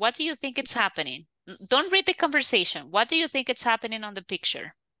 right? So what do you think it's happening? Don't read the conversation. What do you think it's happening on the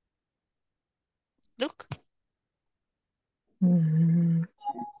picture? Look.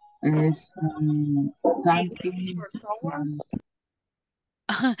 Es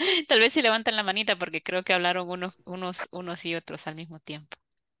Tal vez si levantan la manita porque creo que hablaron unos y otros al mismo tiempo.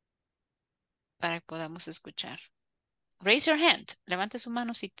 Para que podamos escuchar. Raise your hand. Levante su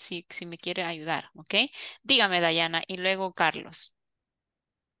mano si me quiere ayudar, ¿ok? Dígame, Dayana, y luego Carlos.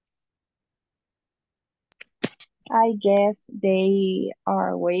 I guess they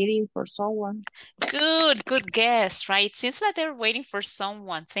are waiting for someone. Good guess, right? Seems like they're waiting for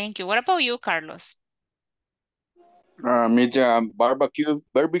someone. Thank you. What about you, Carlos? Media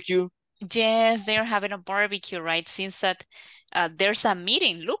barbecue. Yes, they're having a barbecue, right? Seems that there's a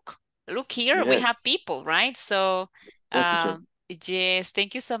meeting. Look here, we Yes. have people, right? So, Yes, teacher. yes,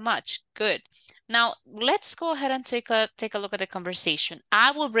 thank you so much. Good. Now, let's go ahead and take a look at the conversation.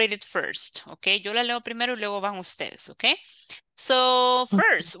 I will read it first, okay? Yo la leo primero y luego van ustedes, okay? So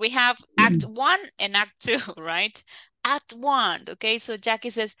first, we have Act 1 and Act 2, right? Act 1, okay? So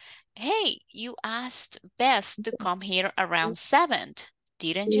Jackie says, hey, you asked Bess to come here around 7,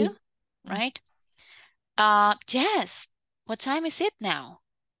 didn't you? Right? Yes. What time is it now?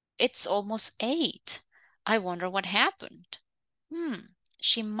 It's almost 8. I wonder what happened.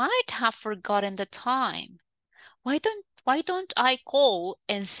 She might have forgotten the time. Why don't I call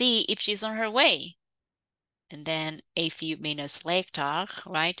and see if she's on her way? And then a few minutes later,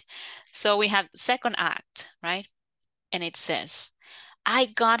 right? So we have second act, right? And it says, I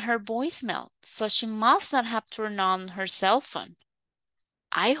got her voicemail, so she must not have turned on her cell phone.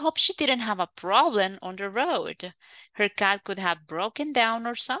 I hope she didn't have a problem on the road. Her cat could have broken down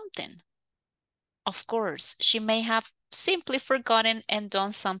or something. Of course, she may have simply forgotten and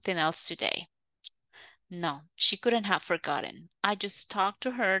done something else today. No, she couldn't have forgotten. I just talked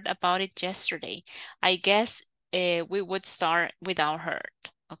to her about it yesterday. I guess we would start without her.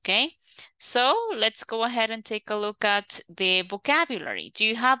 Okay, so let's go ahead and take a look at the vocabulary. Do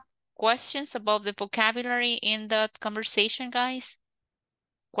you have questions about the vocabulary in the conversation, guys?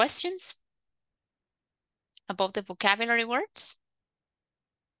 Questions about the vocabulary words?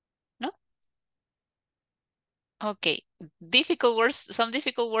 No? Okay, difficult words, some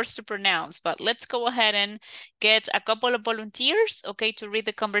difficult words to pronounce, but let's go ahead and get a couple of volunteers, okay, to read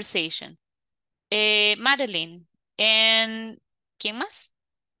the conversation. Madeline, and ¿quién más?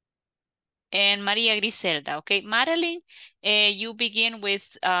 And Maria Griselda, okay. Madeline, you begin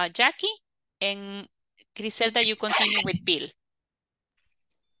with Jackie, and Griselda, you continue with Bill.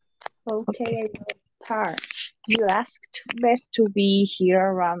 Okay, I will start. You asked Beth to be here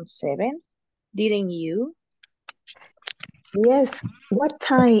around 7, didn't you? Yes. What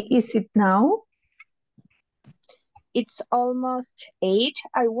time is it now? It's almost 8.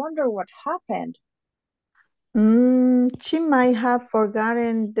 I wonder what happened. She might have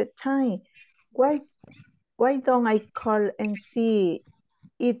forgotten the time. Why don't I call and see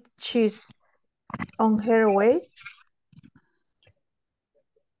if she's on her way?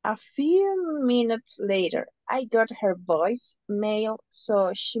 A few minutes later, I got her voicemail,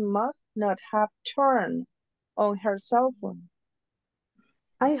 so she must not have turned on her cell phone.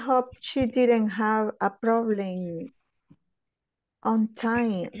 I hope she didn't have a problem on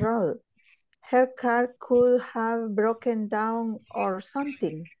time road. Her car could have broken down or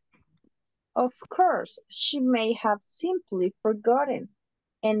something. Of course, she may have simply forgotten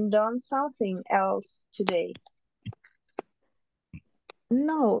and done something else today.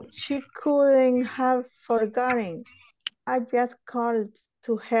 No, she couldn't have forgotten. I just called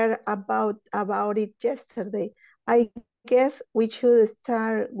to her about it yesterday. I guess we should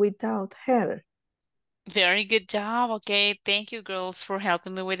start without her. Very good job. Okay, thank you, girls, for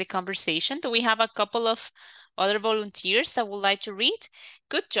helping me with the conversation. Do we have a couple of other volunteers that would like to read?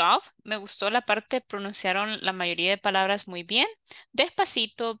 Good job. Me gustó la parte, pronunciaron la mayoría de palabras muy bien,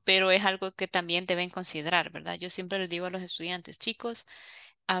 despacito, pero es algo que también deben considerar, ¿verdad? Yo siempre les digo a los estudiantes, chicos,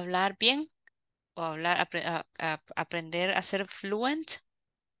 hablar bien o aprender a ser fluent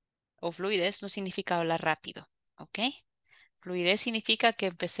o fluidez no significa hablar rápido, ¿ok? Fluidez significa que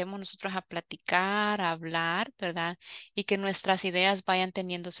empecemos nosotros a platicar, a hablar, ¿verdad? Y que nuestras ideas vayan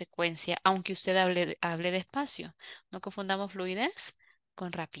teniendo secuencia, aunque usted hable despacio. No confundamos fluidez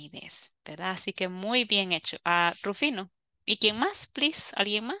con rapidez, ¿verdad? Así que muy bien hecho. Rufino. ¿Y quién más, please?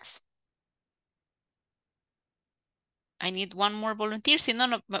 ¿Alguien más? I need one more volunteer. Si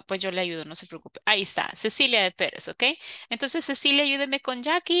no, pues yo le ayudo, no se preocupe. Ahí está, Cecilia de Pérez, ¿ok? Entonces, Cecilia, ayúdeme con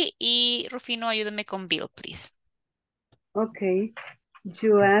Jackie y Rufino, ayúdeme con Bill, please. Okay.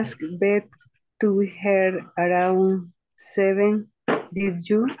 You asked Beth to be here around 7, did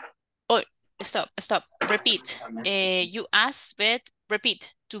you? Oh, stop. Repeat. You asked Beth,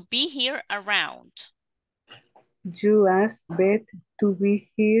 repeat, to be here around. You asked Beth to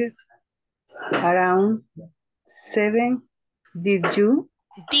be here around 7, did you?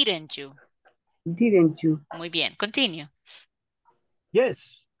 Didn't you? Didn't you? Muy bien, continue.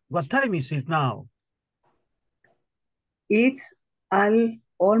 Yes. What time is it now? It's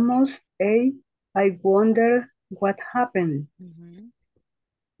almost 8. I wonder what happened.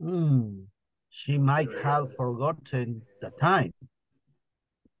 She might have forgotten the time.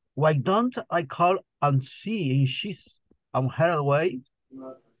 Why don't I call and see if she's on her way?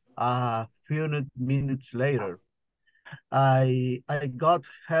 A few minutes later, I got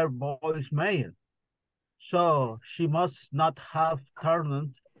her voicemail, so she must not have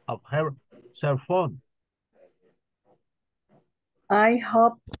turned off her cell phone. I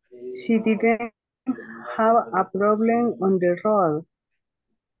hope she didn't have a problem on the road.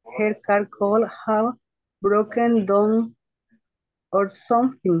 Her car could have broken down or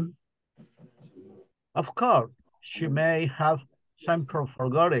something. Of course, she may have simply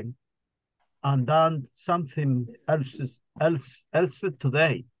forgotten and done something else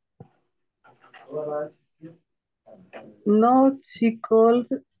today. No, she could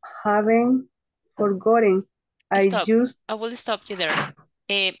haven't forgotten. Stop. I will stop you there.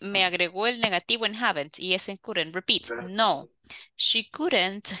 Me agregó el negativo en haven't y es en couldn't. Repeat. No, she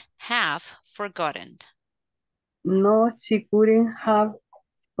couldn't have forgotten. No, she couldn't have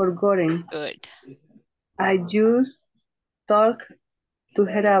forgotten. Good. I just talked to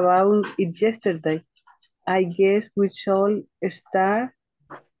her about it yesterday. I guess we should start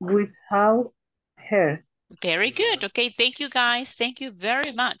without her. Very good. Okay, thank you guys. Thank you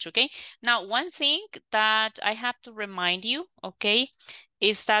very much. Okay, now one thing that I have to remind you, okay,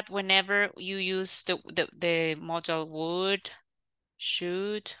 is that whenever you use the modal would,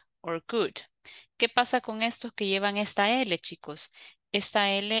 should, or could, ¿qué pasa con estos que llevan esta L, chicos? Esta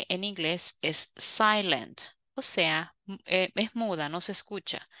L en inglés es silent, o sea, es muda, no se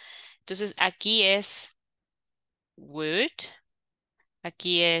escucha. Entonces aquí es would,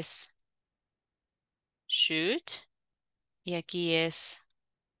 aquí es should y aquí es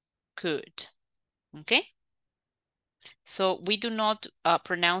could. ¿Ok? So we do not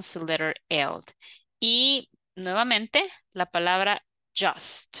pronounce the letter L. Y nuevamente la palabra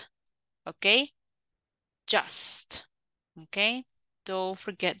just. Okay? Just. Okay? Don't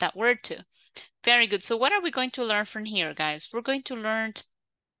forget that word too. Very good. So what are we going to learn from here, guys? We're going to learn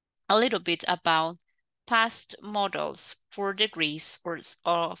a little bit about past modals for degrees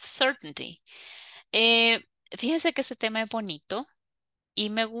of certainty. Fíjense que ese tema es bonito y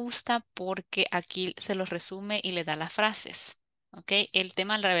me gusta porque aquí se los resume y le da las frases. ¿Ok? El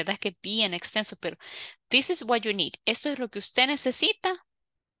tema la verdad es que es bien extenso, pero this is what you need. Esto es lo que usted necesita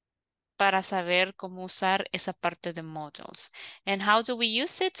para saber cómo usar esa parte de modals. And how do we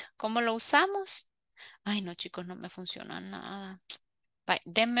use it? ¿Cómo lo usamos? Ay, no, chicos, no me funciona nada.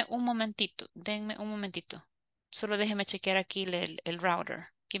 Denme un momentito, denme un momentito. Solo déjeme chequear aquí el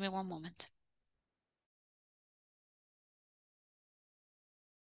router. Give me one moment.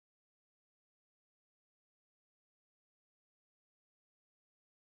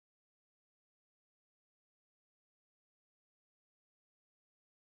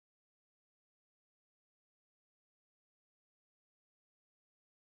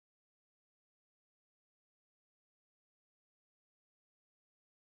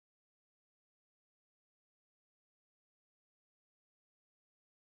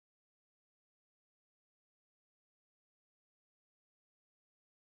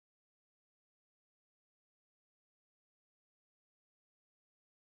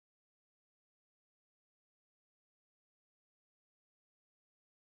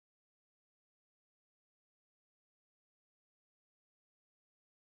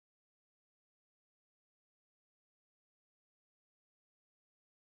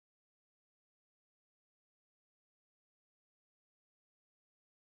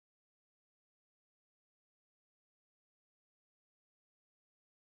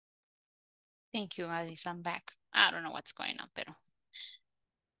 Thank you, Alice. I'm back. I don't know what's going on, pero...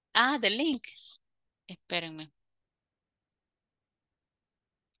 Ah, the link. Espérenme.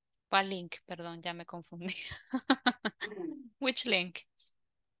 ¿Cuál link? Perdón, ya me confundí. Which link?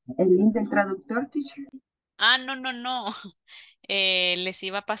 El link del traductor, teacher. Ah, no, no, no. Les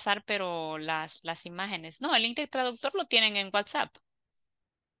iba a pasar, pero las imágenes. No, el link de traductor lo tienen en WhatsApp.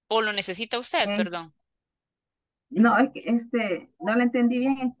 ¿O lo necesita usted? Perdón. No, es que no lo entendí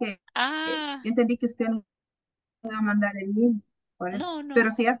bien, es que Ah, yo entendí que usted me iba a mandar el link. Por eso. no, no.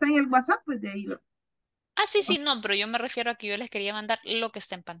 Pero si ya está en el WhatsApp, pues de ahí lo... Ah, sí, sí, no, pero yo me refiero a que yo les quería mandar lo que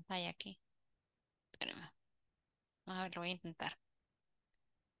está en pantalla aquí. Espérenme. A ver, lo voy a intentar.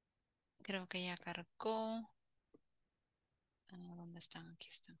 Creo que ya cargó. ¿Dónde están? Aquí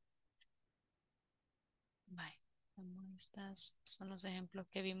están. Bye. Estas son los ejemplos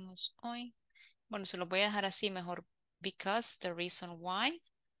que vimos hoy. Bueno, se los voy a dejar así mejor. Because, the reason why.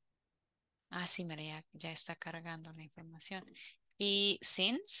 Ah, sí, mira, ya está cargando la información. Y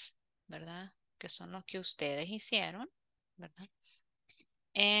since, ¿verdad? Que son los que ustedes hicieron, ¿verdad?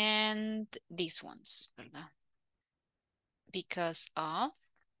 And these ones, ¿verdad? Because of,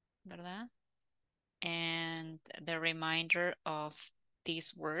 ¿verdad? And the reminder of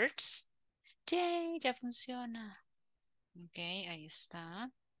these words. Yay, ya funciona. Ok, ahí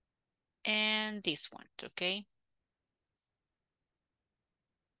está. And this one, ok.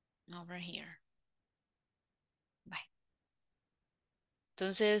 Over here. Bye.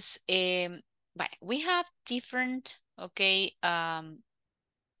 Entonces, bye. We have different, okay,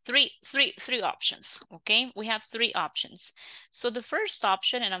 three options, okay? We have three options. So the first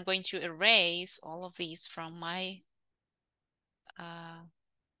option, and I'm going to erase all of these from my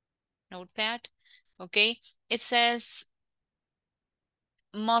notepad, okay? It says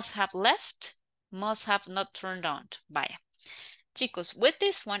must have left, must have not turned on. Vaya. Chicos, with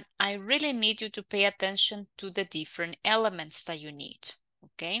this one, I really need you to pay attention to the different elements that you need,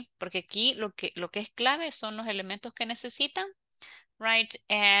 okay? Porque aquí lo que es clave son los elementos que necesitan, right?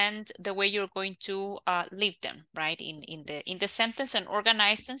 And the way you're going to leave them, right? In the sentence and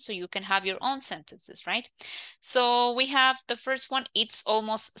organize them so you can have your own sentences, right? So we have the first one, it's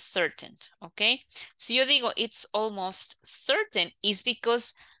almost certain, okay? Si yo digo it's almost certain is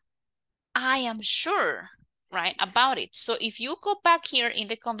because I am sure, right, about it. So if you go back here in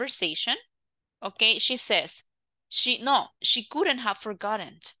the conversation, okay, she says, she couldn't have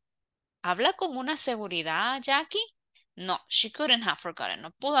forgotten. ¿Habla con una seguridad, Jackie? No, she couldn't have forgotten. No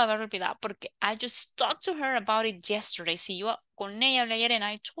pudo haber olvidado porque I just talked to her about it yesterday. Si yo con ella hablé ayer and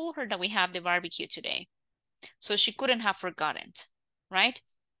I told her that we have the barbecue today. So she couldn't have forgotten, right?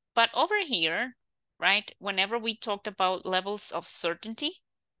 But over here, right, whenever we talked about levels of certainty,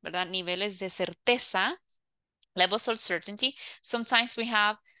 ¿verdad? Niveles de certeza, levels of certainty, sometimes we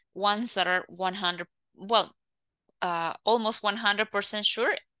have ones that are 100, well, almost 100%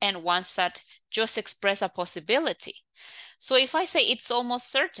 sure and ones that just express a possibility. So if I say it's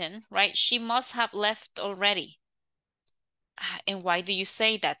almost certain, right, she must have left already. And why do you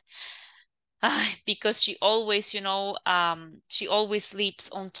say that? Because she always, you know, she always sleeps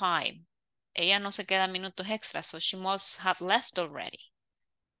on time. Ella no se queda minutos extra, so she must have left already,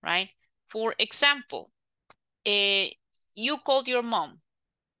 right? For example, you called your mom.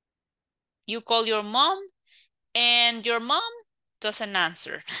 You call your mom and your mom doesn't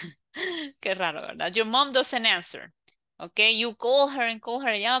answer. Qué raro, ¿verdad? Your mom doesn't answer. Okay, you call her and call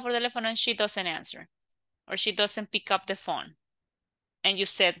her, llama por teléfono and she doesn't answer. Or she doesn't pick up the phone. And you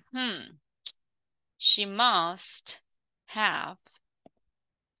said, she must have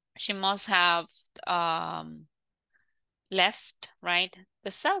left, right,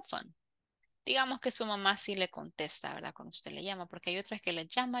 the cell phone. Digamos que su mamá sí le contesta, ¿verdad? Cuando usted le llama, porque hay otras que le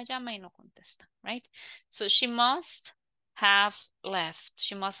llama y no contesta, right? So she must have left.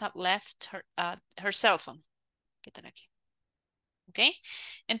 She must have left her cell phone. Quitar aquí. Okay?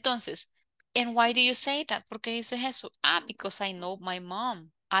 Entonces, and why do you say that? ¿Por qué dices eso? Because I know my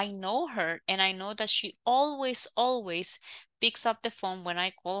mom. I know her and I know that she always picks up the phone when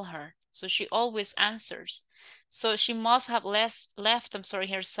I call her. So she always answers. So she must have left,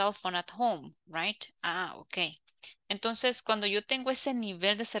 her cell phone at home, right? Okay. Entonces, cuando yo tengo ese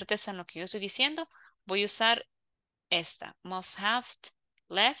nivel de certeza en lo que yo estoy diciendo, voy a usar esta. Must have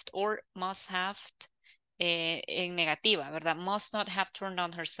left or must have en negativa, ¿verdad? Must not have turned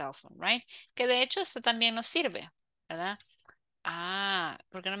on her cell phone, right? Que de hecho esto también nos sirve, ¿verdad?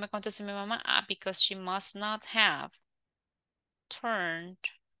 ¿Por qué no me contesta mi mamá? Because she must not have turned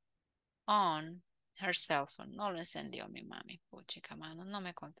on her cell phone. No lo encendió mi mami. Puchica, mano, no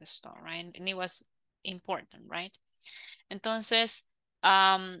me contestó, right? And it was important, right? Entonces,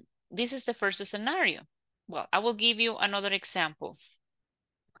 this is the first scenario. Well, I will give you another example.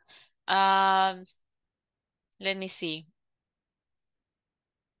 Let me see.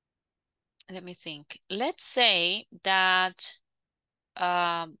 Let me think. Let's say that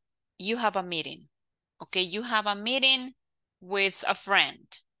you have a meeting. Okay, you have a meeting with a friend.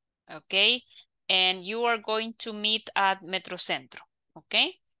 Okay, and you are going to meet at Metrocentro.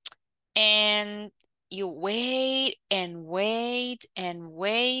 Okay, and you wait and wait and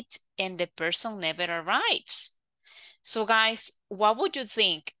wait, and the person never arrives. So guys, what would you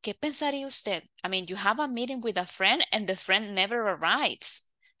think? ¿Qué pensaría usted? I mean, you have a meeting with a friend and the friend never arrives.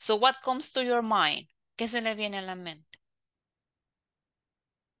 So what comes to your mind? ¿Qué se le viene a la mente?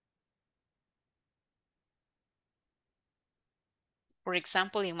 For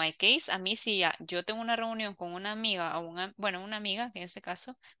example, in my case, a mí si yo tengo una reunión con una amiga, o una amiga, que en este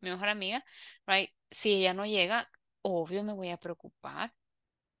caso, mi mejor amiga, right? Si ella no llega, obvio me voy a preocupar.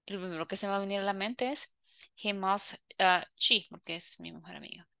 Y lo primero que se me va a venir a la mente es, she, porque es mi mejor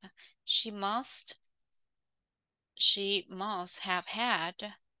amiga. She must have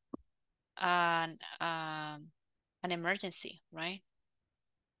had an emergency, right?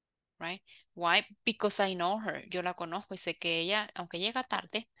 Right? Why? Because I know her. Yo la conozco y sé que ella, aunque llega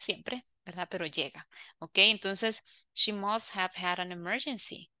tarde, siempre, ¿verdad? Pero llega. ¿Ok? Entonces, she must have had an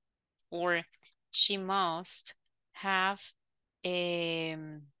emergency. Or she must have,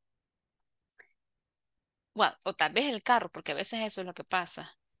 well, o tal vez el carro, porque a veces eso es lo que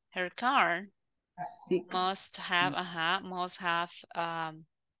pasa. Her car must have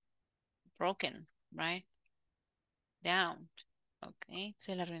broken, right? Down. Okay,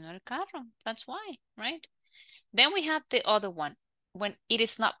 se le arruinó el carro. That's why, right? Then we have the other one, when it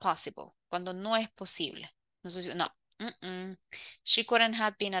is not possible, cuando no es posible. No, she couldn't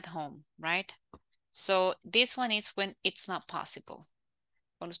have been at home, right? So this one is when it's not possible.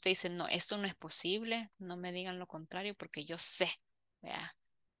 Cuando usted dice, no, esto no es posible, no me digan lo contrario porque yo sé. Yeah.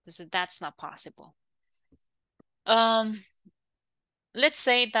 Entonces, that's not possible. Let's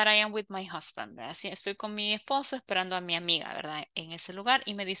say that I am with my husband, ¿verdad? Si estoy con mi esposo esperando a mi amiga, ¿verdad? En ese lugar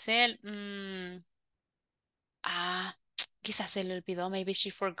y me dice él, quizás se le olvidó, maybe she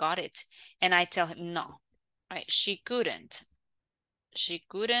forgot it. And I tell him, no, right? She couldn't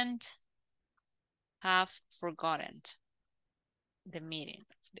have forgotten the meeting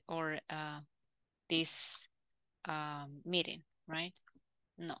or this meeting, right?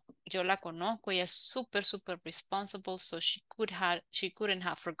 No, yo la conozco, ella es super responsible, so she couldn't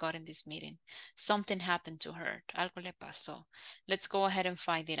have forgotten this meeting. Something happened to her, algo le pasó. Let's go ahead and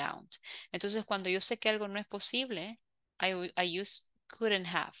find it out. Entonces, cuando yo sé que algo no es posible, I use couldn't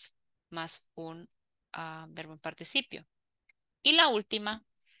have más un verbo en participio. Y la última,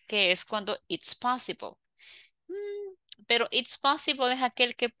 que es cuando it's possible. Pero it's possible es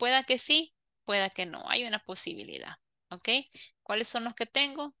aquel que pueda que sí, pueda que no. Hay una posibilidad. ¿Ok? ¿Cuáles son los que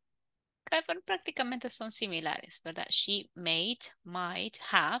tengo? Pero prácticamente son similares, ¿verdad? She might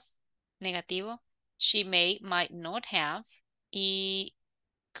have, negativo. She might not have y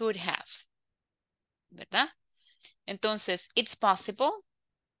could have, ¿verdad? Entonces, it's possible.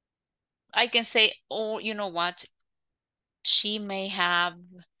 I can say, oh, you know what? She may have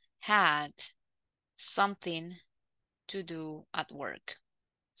had something to do at work.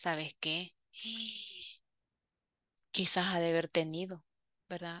 ¿Sabes qué? Quizás ha de haber tenido,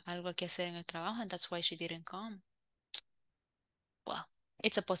 ¿verdad? Algo que hacer en el trabajo, and that's why she didn't come. Well,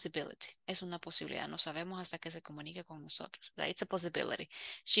 it's a possibility. Es una posibilidad. No sabemos hasta que se comunique con nosotros. Right? It's a possibility.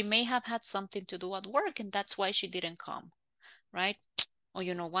 She may have had something to do at work, and that's why she didn't come. Right? Or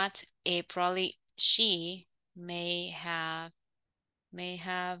you know what? Probably she may have,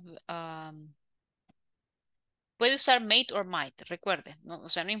 puede usar may or might, recuerde, no, o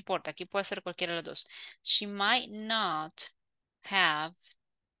sea, no importa, aquí puede ser cualquiera de los dos. She might not have,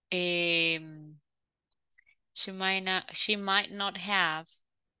 she might not have,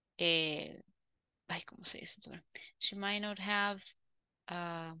 ay, ¿cómo se dice? She might not have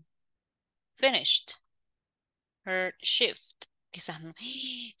finished her shift. Quizás no,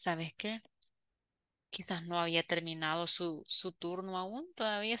 ¿sabes qué? Quizás no había terminado su turno aún,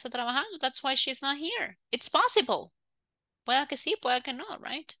 todavía está trabajando. That's why she's not here. It's possible. Pueda que sí, pueda que no,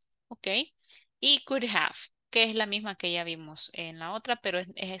 right? Ok. Y could have, que es la misma que ya vimos en la otra, pero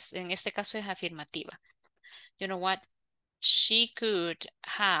en este caso es afirmativa. You know what? She could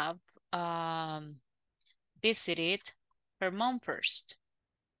have visited her mom first.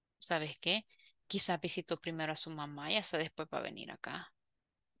 ¿Sabes qué? Quizás visitó primero a su mamá y hasta después va a venir acá.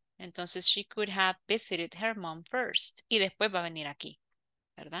 Entonces, she could have visited her mom first. Y después va a venir aquí,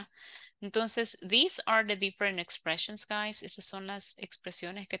 ¿verdad? Entonces, these are the different expressions, guys. Esas son las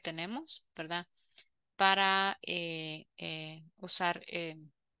expresiones que tenemos, ¿verdad? Para usar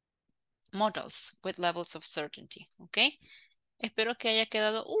modals with levels of certainty, ¿ok? Espero que haya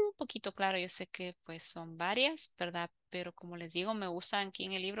quedado un poquito claro. Yo sé que pues son varias, ¿verdad? Pero como les digo, me gustan aquí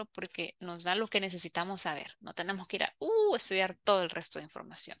en el libro porque nos da lo que necesitamos saber. No tenemos que ir a estudiar todo el resto de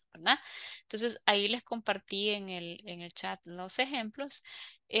información, ¿verdad? Entonces, ahí les compartí en el chat los ejemplos.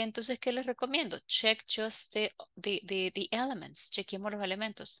 Entonces, ¿qué les recomiendo? Check just the elements. Chequemos los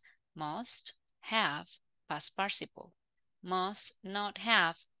elementos. Must, have, past participle. Must not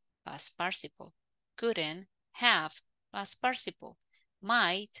have, past participle. Couldn't have, past participle.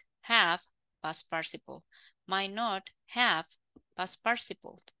 Might have, past participle. Might not have, past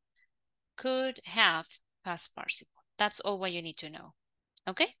participle. Could have, past participle. That's all what you need to know.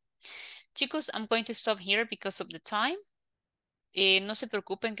 Okay? Chicos, I'm going to stop here because of the time. No se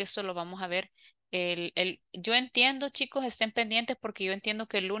preocupen que esto lo vamos a ver. Yo entiendo, chicos, estén pendientes porque yo entiendo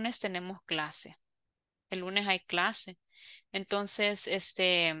que el lunes tenemos clase. El lunes hay clase. Entonces,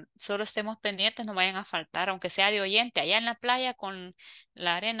 solo estemos pendientes, no vayan a faltar, aunque sea de oyente, allá en la playa con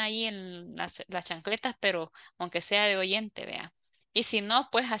la arena ahí en las chancletas, pero aunque sea de oyente, vea. Y si no,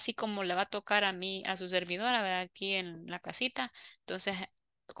 pues así como le va a tocar a mí, a su servidora, vea, aquí en la casita, entonces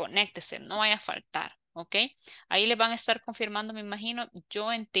conéctese, no vaya a faltar, ¿ok? Ahí les van a estar confirmando, me imagino.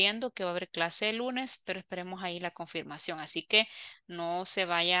 Yo entiendo que va a haber clase el lunes, pero esperemos ahí la confirmación, así que no se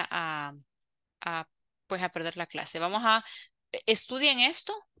vaya pues a perder la clase. Vamos a estudien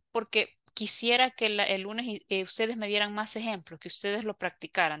esto porque quisiera que el lunes ustedes me dieran más ejemplos, que ustedes lo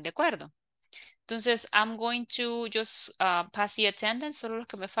practicaran, ¿de acuerdo? Entonces, I'm going to just pass the attendance, solo los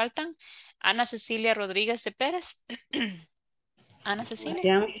que me faltan. Ana Cecilia Rodríguez de Pérez. Ana Cecilia. I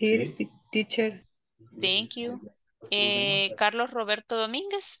am here, teacher. Thank you. Carlos Roberto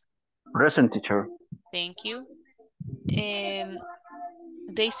Domínguez. Present, teacher. Thank you.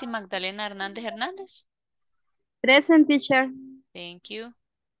 Daisy Magdalena Hernández Hernández. Present, teacher. Thank you.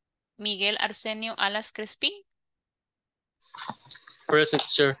 Miguel Arsenio Alas Crespín. Present,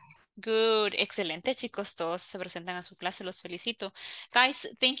 teacher. Good, excelente chicos, todos se presentan a su clase, los felicito.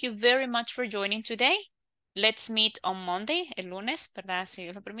 Guys, thank you very much for joining today. Let's meet on Monday, el lunes, ¿verdad? Si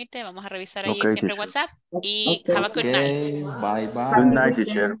Dios lo permite, vamos a revisar ahí Okay, siempre teacher. WhatsApp. Y have a good night. Bye Good bye. night,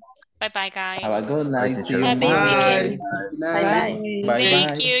 teacher. Bye bye, Have a guys. good night. Bye, See you teacher. Happy Monday. weekend. Good night. Bye-bye. Bye Thank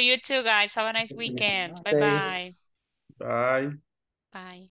bye. you. You too, guys. Have a nice weekend. Okay. Bye-bye. Bye. Bye.